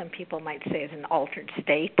love, which some people might say is an altered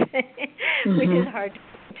state, which is hard to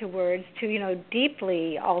put into words, to,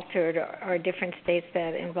 deeply altered or different states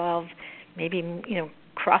that involve maybe,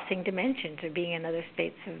 crossing dimensions or being in other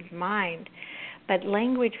states of mind. But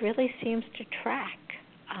language really seems to track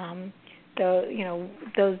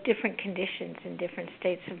those different conditions in different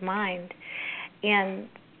states of mind. And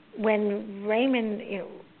when Raymond,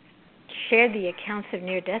 shared the accounts of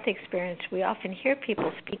near-death experience, we often hear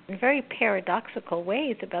people speak in very paradoxical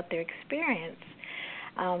ways about their experience.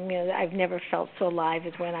 I've never felt so alive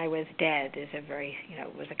as when I was dead is a very,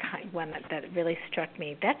 was a one that really struck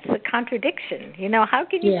me. That's a contradiction. How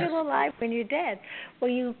can you feel alive when you're dead?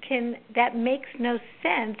 Well, that makes no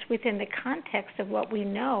sense within the context of what we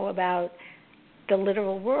know about the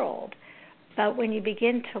literal world. But when you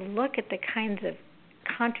begin to look at the kinds of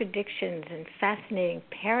contradictions and fascinating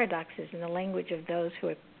paradoxes in the language of those who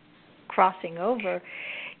are crossing over,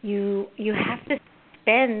 you have to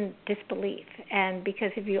suspend disbelief. And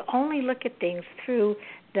because if you only look at things through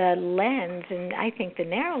the lens, and I think the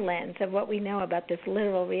narrow lens of what we know about this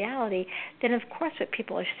literal reality, then of course what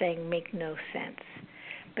people are saying make no sense.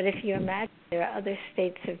 But if you imagine there are other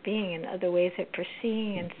states of being and other ways of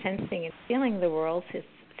perceiving and sensing and feeling the world, since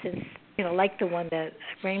like the one that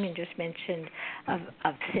Raymond just mentioned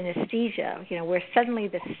of synesthesia, where suddenly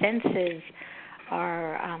the senses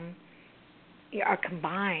are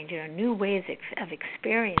combined, new ways of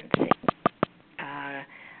experiencing,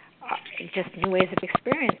 just new ways of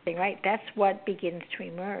experiencing, right? That's what begins to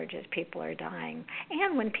emerge as people are dying,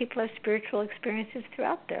 and when people have spiritual experiences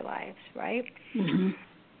throughout their lives, right? Mm-hmm.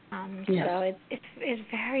 So it's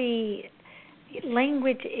very.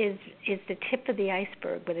 Language is the tip of the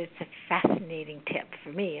iceberg, but it's a fascinating tip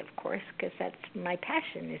for me, of course, because that's my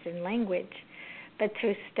passion is in language. But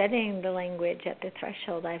through studying the language at the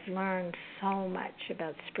threshold, I've learned so much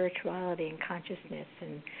about spirituality and consciousness,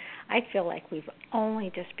 and I feel like we've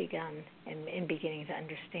only just begun in beginning to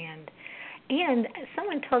understand. And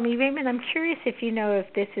someone told me, Raymond, I'm curious if you know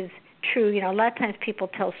if this is true. A lot of times people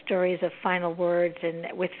tell stories of final words, and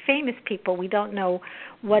with famous people, we don't know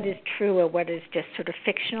what is true or what is just sort of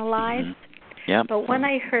fictionalized. Mm-hmm. Yep. But one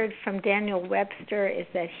I heard from Daniel Webster is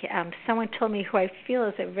that someone told me who I feel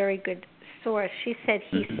is a very good source. She said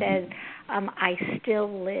he said, "I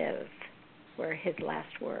still live," were his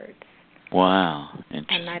last words. Wow.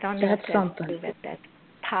 And I don't know if that's true, but that's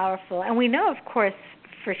powerful. And we know, of course,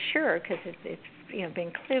 for sure, because it's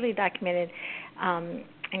been clearly documented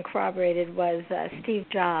and corroborated, was Steve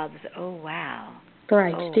Jobs. Oh, wow.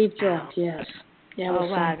 Right, oh, Steve wow. Jobs, yes. Oh,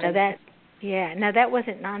 wow. Now that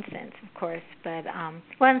wasn't nonsense, of course, but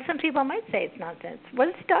and some people might say it's nonsense. What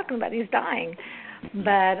is he talking about? He's dying.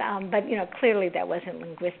 But clearly that wasn't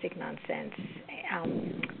linguistic nonsense.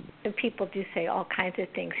 So people do say all kinds of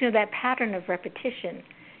things. That pattern of repetition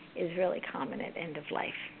is really common at end of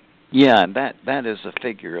life. Yeah, that is a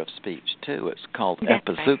figure of speech too. It's called That's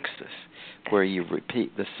epizeuxis, right. where you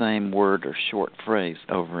repeat the same word or short phrase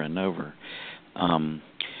over and over. And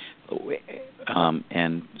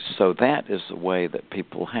so that is a way that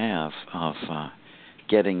people have of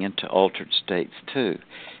getting into altered states too.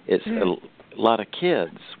 It's a lot of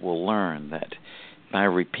kids will learn that by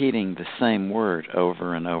repeating the same word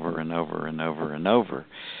over and over and over and over and over,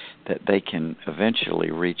 that they can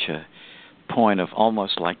eventually reach a point of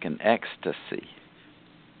almost like an ecstasy.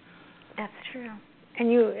 That's true.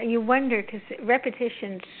 And you wonder, because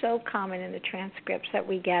repetition's so common in the transcripts that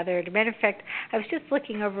we gathered. As a matter of fact, I was just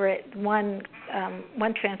looking over at one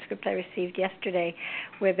transcript I received yesterday,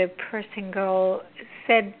 where the girl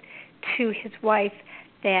said to his wife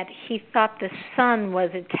that he thought the sun was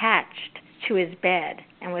attached to his bed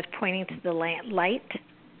and was pointing to the light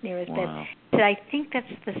near his bed. He said, "I think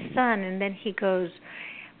that's the sun," and then he goes,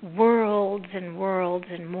 "Worlds and worlds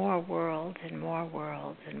and more worlds and more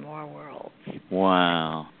worlds and more worlds."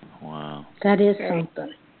 Wow. That is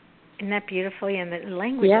something. Isn't that beautiful? And the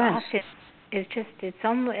language often is just,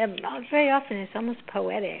 very often it's almost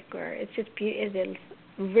poetic, or it's just it's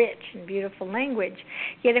rich and beautiful language.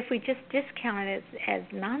 Yet if we just discount it as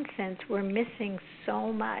nonsense, we're missing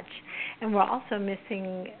so much. And we're also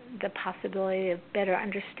missing the possibility of better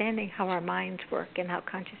understanding how our minds work and how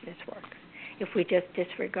consciousness works, if we just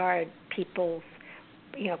disregard people's,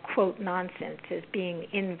 quote, nonsense as being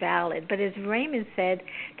invalid. But as Raymond said,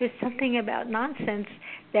 there's something about nonsense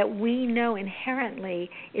that we know inherently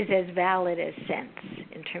is as valid as sense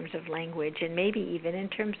in terms of language, and maybe even in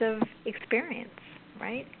terms of experience,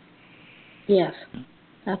 right? Yes,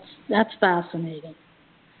 that's fascinating.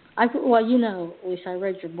 Lisa, I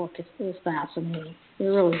read your book. It was fascinating. It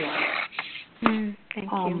really was. Thank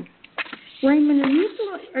you. Raymond,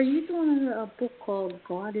 are you doing a book called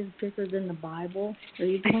God is Bigger Than the Bible? Are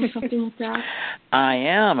you doing something with that? I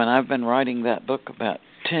am, and I've been writing that book about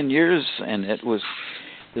 10 years, and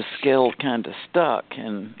the scale kind of stuck,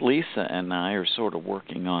 and Lisa and I are sort of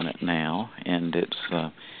working on it now, and it's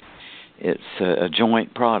a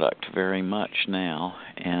joint product very much now,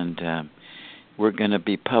 and we're going to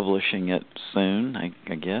be publishing it soon,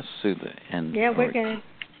 I guess, through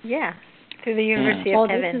the University of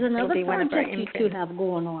Heaven. This is another project you two have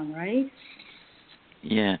going on, right?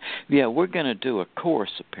 Yeah. We're going to do a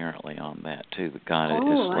course apparently on that too.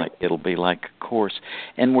 Right. It'll be like a course,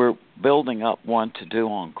 and we're building up one to do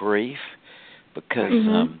on grief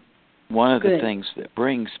because one of the things that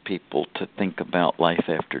brings people to think about life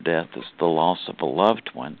after death is the loss of a loved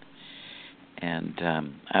one, and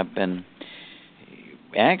I've been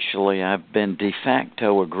de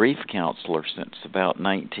facto a grief counselor since about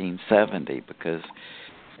 1970 because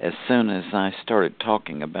as soon as I started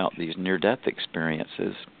talking about these near-death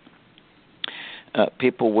experiences,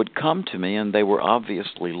 people would come to me, and they were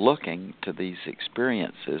obviously looking to these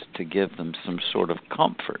experiences to give them some sort of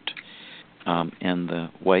comfort in the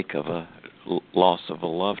wake of a loss of a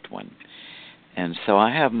loved one. And so I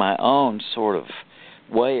have my own sort of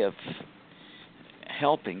way of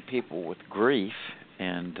helping people with grief,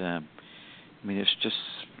 and it's just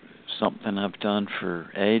something I've done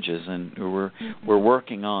for ages, and we're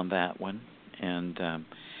working on that one, and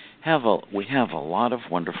we have a lot of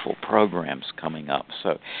wonderful programs coming up.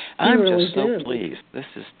 So I'm just so pleased. This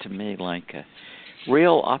is to me like a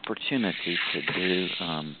real opportunity to do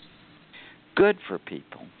good for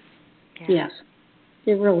people. Yes,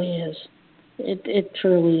 it really is. It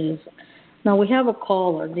truly is. Now we have a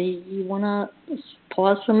caller. Do you want to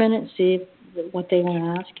pause for a minute and see what they want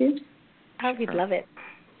to ask you? Oh, we'd love it.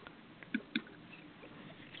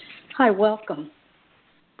 Hi, welcome.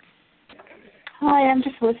 Hi, I'm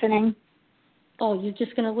just listening. Oh, you're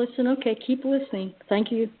just going to listen? Okay, keep listening.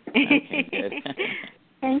 Thank you. Okay, good.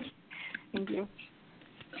 Thank you.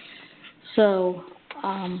 So,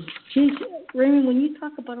 Raymond, when you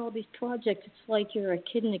talk about all these projects, it's like you're a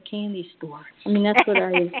kid in a candy store. I mean, that's what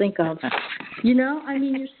I think of.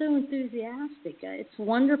 You're so enthusiastic. It's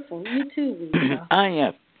wonderful. You too, Lisa.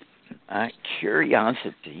 I am.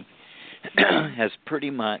 Curiosity has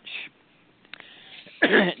pretty much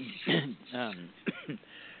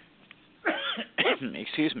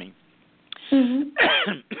excuse me.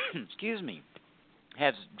 Excuse me.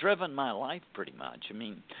 Has driven my life pretty much. I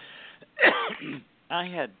mean, I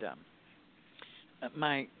had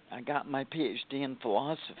I got my PhD in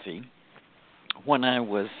philosophy when I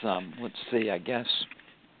was I guess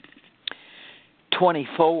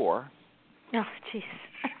 24. Oh, jeez.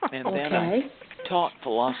 And then I taught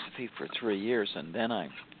philosophy for 3 years, and then I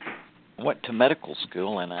went to medical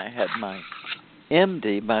school, and I had my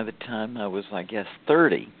MD by the time I was, I guess,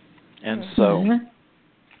 30. And so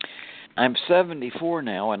I'm 74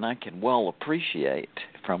 now, and I can well appreciate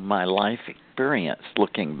from my life experience,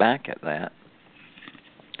 looking back at that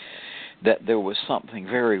there was something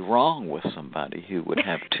very wrong with somebody who would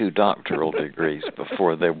have 2 doctoral degrees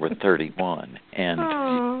before they were 31. And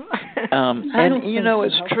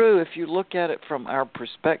it's true. If you look at it from our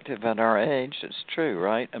perspective at our age, it's true,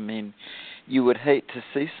 right? I mean, you would hate to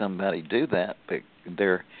see somebody do that, but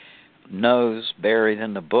their nose buried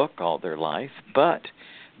in the book all their life. But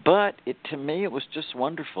to me, it was just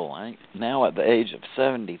wonderful. Now at the age of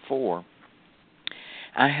 74,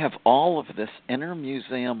 I have all of this inner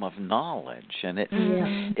museum of knowledge, and it's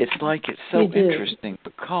like it's so interesting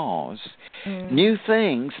because new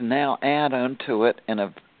things now add onto it in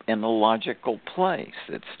a logical place.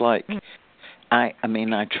 It's like I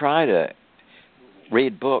try to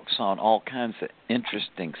read books on all kinds of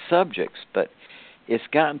interesting subjects, but it's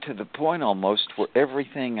gotten to the point almost where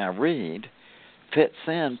everything I read fits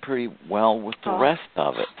in pretty well with the rest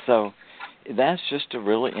of it. So that's just a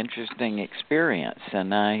really interesting experience.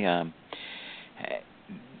 And at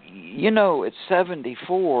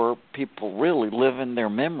 74, people really live in their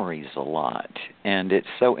memories a lot. And it's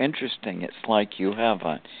so interesting. It's like you have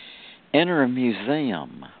an inner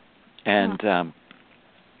museum. And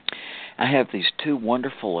I have these 2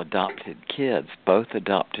 wonderful adopted kids, both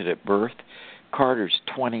adopted at birth. Carter's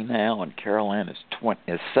 20 now, and Caroline is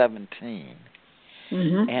 17.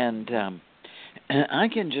 And I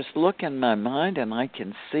can just look in my mind, and I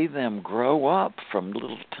can see them grow up from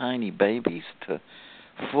little tiny babies to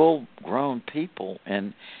full-grown people,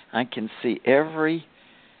 and I can see every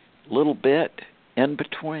little bit in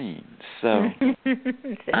between. So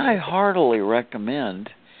I heartily recommend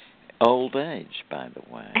old age, by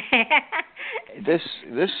the way. This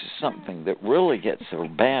is something that really gets a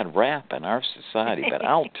bad rap in our society, but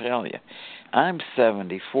I'll tell you, I'm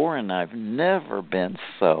 74, and I've never been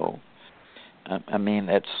so.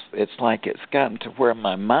 It's like it's gotten to where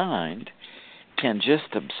my mind can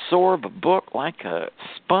just absorb a book like a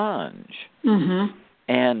sponge.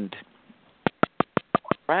 And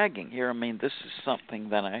bragging here, this is something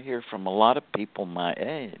that I hear from a lot of people my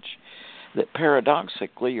age, that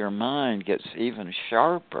paradoxically your mind gets even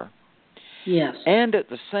sharper. Yes. And at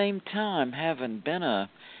the same time, having been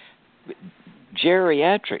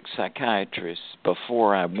geriatric psychiatrist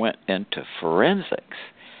before I went into forensics,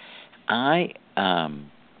 I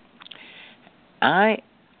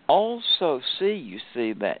also see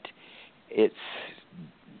that it's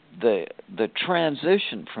the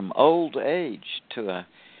transition from old age to a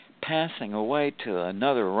passing away to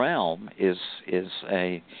another realm is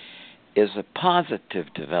a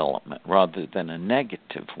positive development rather than a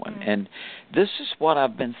negative one. Mm-hmm. And this is what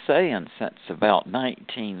I've been saying since about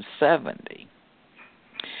 1970.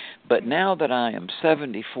 But now that I am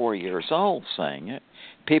 74 years old saying it,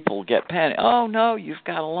 people get panicked. Oh, no, you've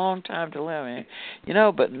got a long time to live.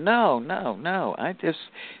 But no.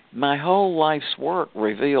 My whole life's work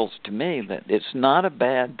reveals to me that it's not a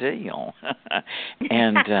bad deal.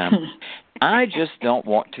 And I just don't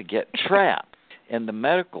want to get trapped in the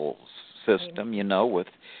medical system, with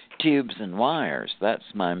tubes and wires.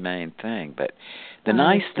 That's my main thing. But the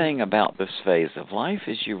nice thing about this phase of life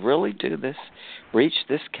is you really do reach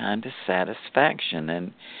this kind of satisfaction,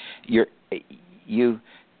 and you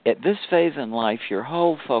at this phase in life, your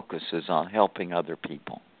whole focus is on helping other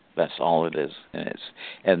people. That's all it is,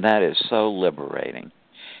 and that is so liberating.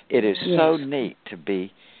 It is so neat to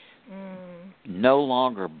be no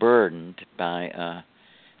longer burdened by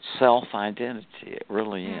self-identity. It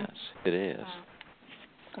really is. It is.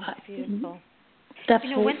 That's beautiful. That's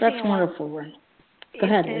wonderful, Ray. Go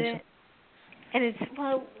ahead, Lisa. And it's,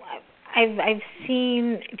 I've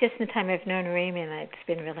seen, just in the time I've known Raymond, it's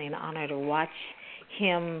been really an honor to watch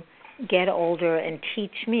him get older and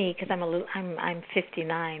teach me, because I'm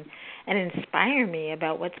 59, and inspire me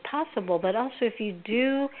about what's possible. But also, if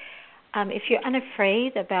you're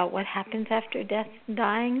unafraid about what happens after death and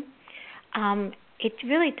dying, it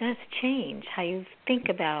really does change how you think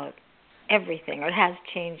about everything, or it has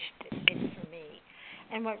changed it for me.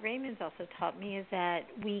 And what Raymond's also taught me is that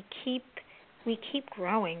we keep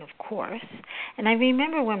growing, of course. And I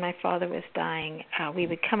remember when my father was dying, we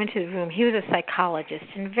would come into the room. He was a psychologist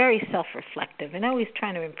and very self-reflective and always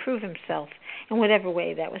trying to improve himself in whatever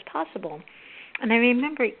way that was possible. And I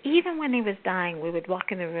remember even when he was dying, we would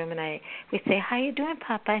walk in the room and we'd say, "How you doing,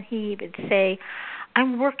 Papa?" And he would say,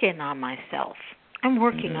 "I'm working on myself. I'm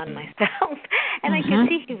working on myself." And I could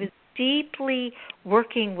see he was deeply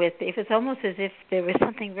working with, it was almost as if there was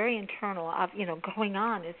something very internal, going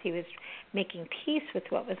on as he was making peace with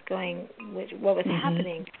what was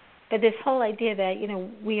happening. But this whole idea that,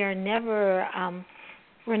 we're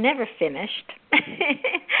never finished.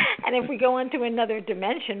 And if we go into another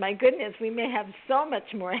dimension, my goodness, we may have so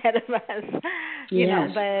much more ahead of us.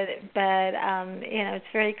 But it's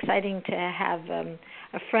very exciting to have a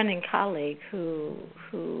friend and colleague who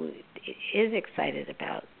is excited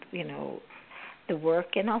about the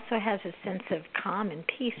work, and also has a sense of calm and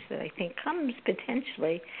peace that I think comes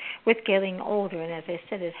potentially with getting older. And as I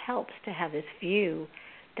said, it helps to have this view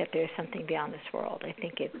that there's something beyond this world. I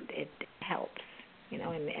think it helps, and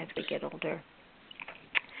as we get older.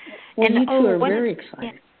 Well, and you two are very excited.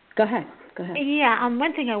 Yeah. Go ahead. Yeah,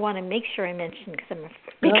 one thing I want to make sure I mention,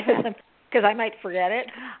 because I might forget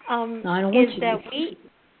it, no, I don't want is you that to.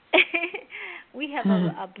 we have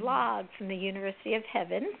a blog from the University of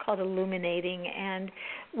Heaven called Illuminating, and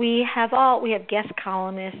we have guest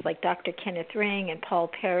columnists like Dr. Kenneth Ring and Paul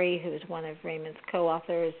Perry, who is one of Raymond's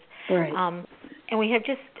co-authors. Right. And we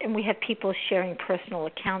have people sharing personal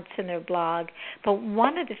accounts in their blog. But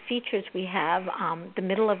one of the features we have, the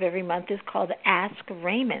middle of every month, is called Ask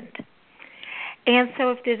Raymond. And so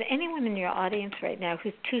if there's anyone in your audience right now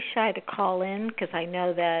who's too shy to call in, because I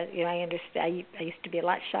know that, I understand, I used to be a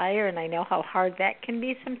lot shyer, and I know how hard that can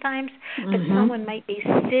be sometimes, but someone might be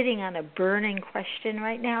sitting on a burning question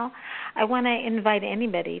right now, I want to invite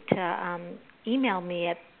anybody to email me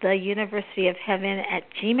at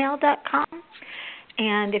theuniversityofheaven@gmail.com,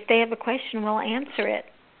 and if they have a question, we'll answer it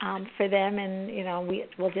for them, and,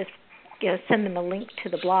 we'll just send them a link to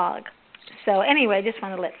the blog. So anyway, I just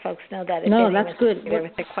want to let folks know that. No, that's good.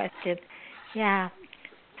 With the question. Yeah.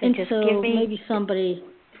 And so maybe somebody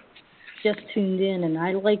just tuned in, and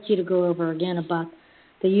I'd like you to go over again about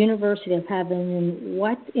the University of Heaven and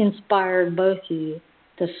what inspired both of you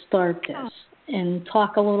to start this, and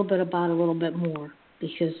talk a little bit about it a little bit more,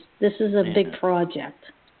 because this is a big project.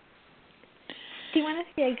 Do you want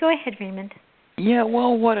to? Yeah, go ahead, Raymond. Yeah,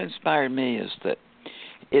 well, what inspired me is that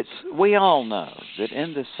we all know that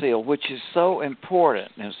in this field, which is so important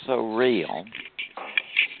and so real,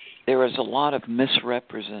 there is a lot of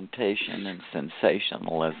misrepresentation and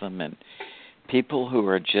sensationalism and people who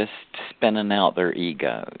are just spinning out their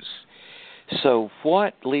egos. So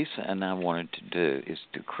what Lisa and I wanted to do is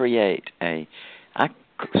to create I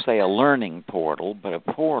could say a learning portal, but a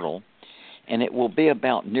portal and it will be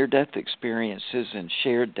about near-death experiences and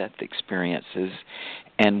shared death experiences,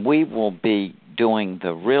 and we will be doing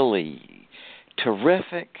the really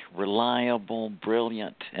terrific, reliable,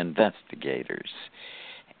 brilliant investigators.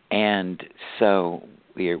 And so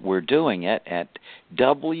we're doing it at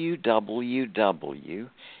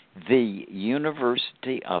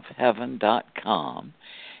www.theuniversityofheaven.com,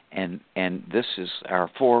 and this is our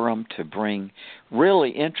forum to bring really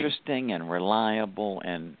interesting and reliable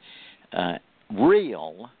and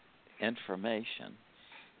real information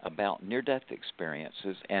about near-death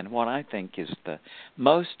experiences and what I think is the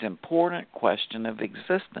most important question of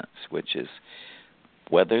existence, which is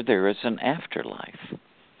whether there is an afterlife.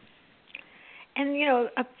 And,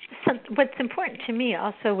 what's important to me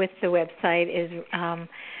also with the website is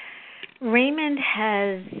Raymond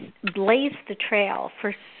has blazed the trail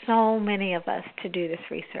for so many of us to do this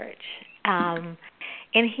research.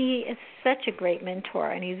 And he is such a great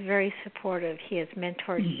mentor, and he's very supportive. He has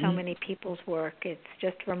mentored so many people's work. It's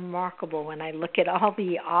just remarkable when I look at all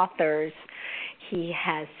the authors he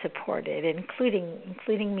has supported,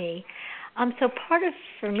 including me. So part of,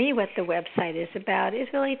 for me, what the website is about is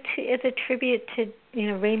really is a tribute to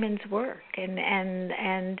Raymond's work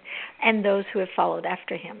and those who have followed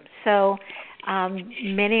after him. So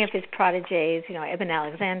many of his proteges, Eben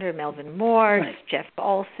Alexander, Melvin Morse, right. Jeff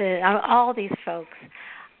Olsen, all these folks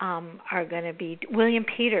are going to be William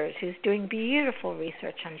Peters, who's doing beautiful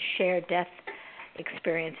research on shared death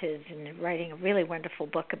experiences and writing a really wonderful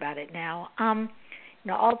book about it now.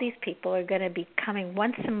 All these people are going to be coming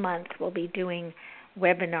once a month. We'll be doing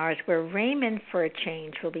webinars where Raymond, for a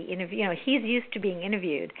change, will be interviewed. He's used to being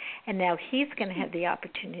interviewed, and now he's going to have the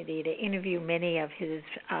opportunity to interview many of his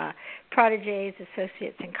proteges,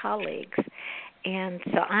 associates, and colleagues. And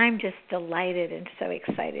so I'm just delighted and so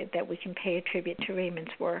excited that we can pay a tribute to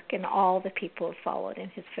Raymond's work and all the people who followed in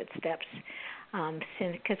his footsteps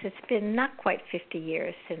because it's been not quite 50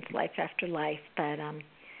 years since Life After Life, but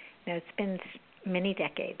it's been many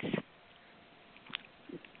decades.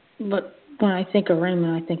 But when I think of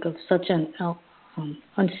Raymond, I think of such an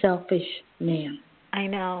unselfish man. I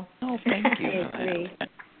know. Oh, thank you. I agree.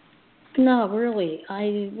 No, really.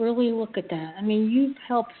 I really look at that. I mean, you've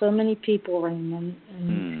helped so many people, Raymond.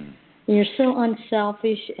 And you're so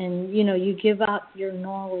unselfish, and, you give out your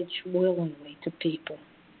knowledge willingly to people.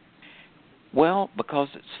 Well, because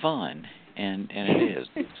it's fun, and it is.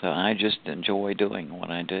 So I just enjoy doing what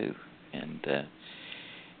I do. And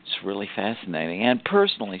it's really fascinating. And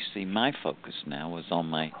personally, my focus now is on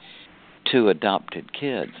my 2 adopted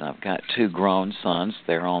kids. I've got 2 grown sons.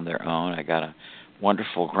 They're on their own. I got a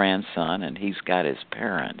wonderful grandson, and he's got his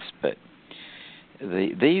parents. But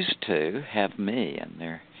these 2 have me, and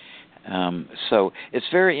they're so it's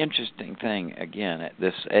a very interesting thing, again, at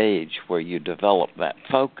this age where you develop that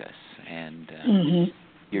focus, and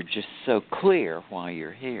you're just so clear while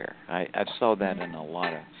you're here. I saw that in a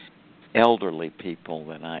lot of elderly people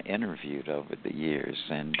that I interviewed over the years,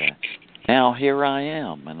 and now here I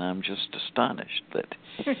am, and I'm just astonished that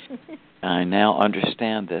I now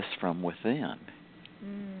understand this from within.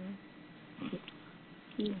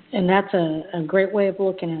 And that's a great way of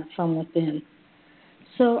looking at it, from within.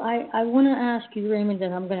 So I want to ask you, Raymond,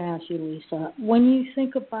 and I'm going to ask you, Lisa, when you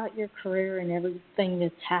think about your career and everything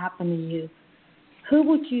that's happened to you, who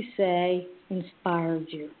would you say inspired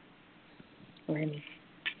you, Raymond?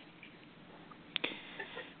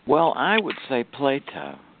 Well, I would say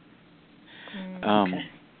Plato. Okay.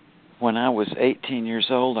 When I was 18 years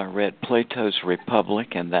old, I read Plato's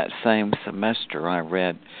Republic, and that same semester I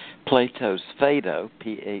read Plato's Phaedo,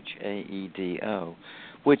 Phaedo,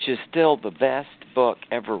 which is still the best book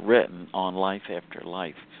ever written on life after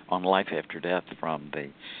life, on life after death from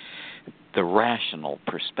the rational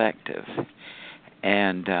perspective.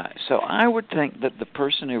 And so I would think that the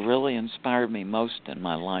person who really inspired me most in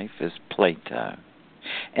my life is Plato.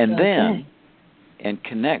 And then, in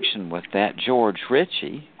connection with that, George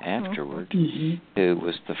Ritchie, afterward, who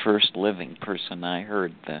was the first living person I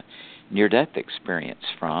heard the near-death experience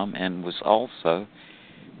from, and was also,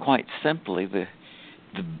 quite simply, the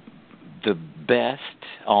best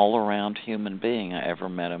all-around human being I ever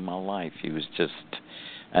met in my life. He was just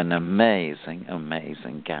an amazing,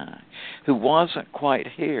 amazing guy who wasn't quite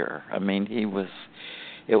here. I mean, it was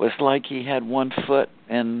like he had one foot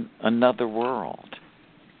in another world.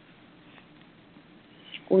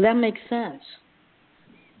 Well, that makes sense,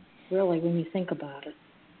 really, when you think about it.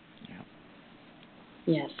 Yeah.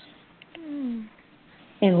 Yes.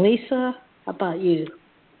 And Lisa, how about you?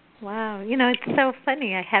 Wow. It's so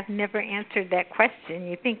funny. I have never answered that question.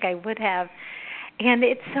 You think I would have. And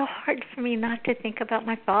it's so hard for me not to think about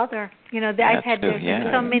my father. There's been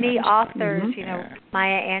so many authors,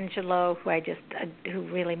 Maya Angelou, who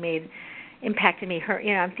really impacted me.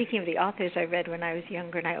 I'm thinking of the authors I read when I was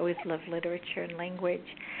younger, and I always loved literature and language.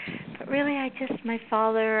 But really, my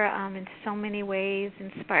father, in so many ways,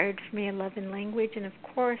 inspired for me a love in language, and of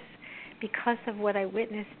course, because of what I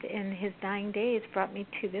witnessed in his dying days, brought me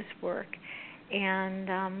to this work. And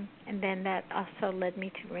then that also led me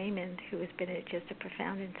to Raymond, who has been just a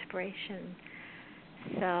profound inspiration.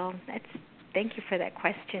 So thank you for that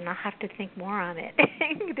question. I'll have to think more on it.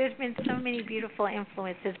 There's been so many beautiful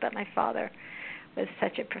influences, but my father was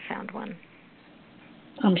such a profound one.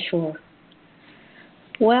 I'm sure.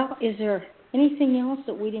 Well, is there anything else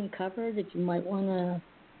that we didn't cover that you might want to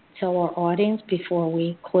tell our audience before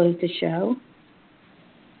we close the show?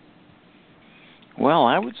 Well,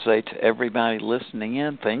 I would say to everybody listening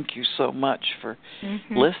in, thank you so much for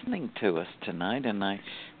listening to us tonight, and I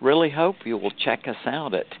really hope you will check us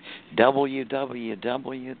out at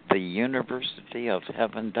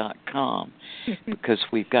www.theuniversityofheaven.com because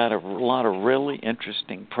we've got a lot of really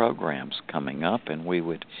interesting programs coming up, and we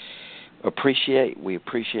appreciate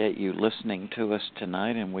you listening to us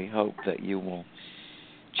tonight, and we hope that you will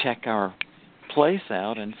check our place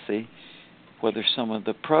out and see whether some of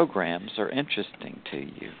the programs are interesting to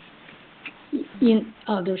you.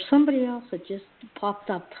 There's somebody else that just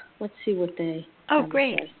popped up. Let's see what they Oh,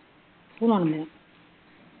 great. Say. Hold on a minute.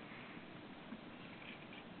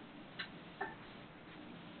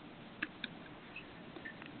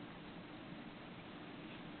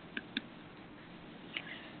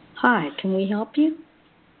 Hi, can we help you?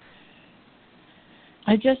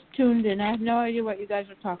 I just tuned in. I have no idea what you guys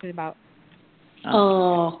are talking about.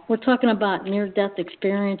 We're talking about near-death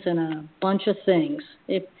experience and a bunch of things.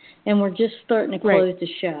 And we're just starting to close the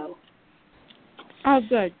show. Oh,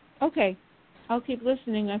 good. Okay. I'll keep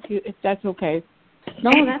listening if that's okay.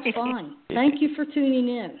 No, that's fine. Thank you for tuning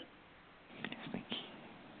in.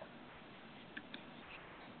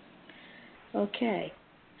 Okay.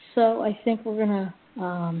 So I think we're going to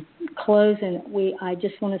close, and I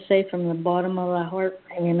just want to say from the bottom of my heart,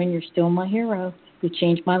 Raymond, you're still my hero. You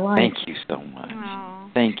changed my life. Thank you so much.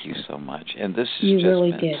 Aww. Thank you so much. And this has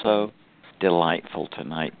been so delightful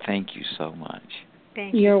tonight. Thank you so much.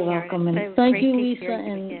 Thank you. You're welcome. And thank you, Lisa.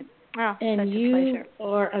 And you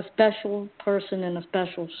are a special person and a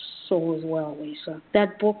special soul as well, Lisa.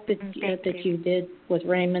 That book that you did with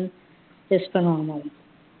Raymond is phenomenal.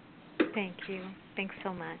 Thank you. Thanks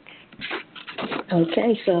so much.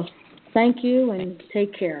 Okay, so thank you and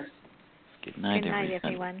take care. Good night,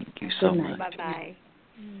 everyone. Thank you so much. Bye-bye.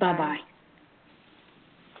 Bye-bye.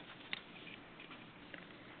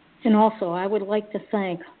 And also, I would like to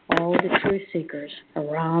thank all of the truth seekers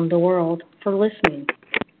around the world for listening.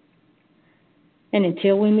 And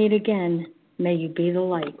until we meet again, may you be the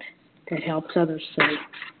light that helps others see.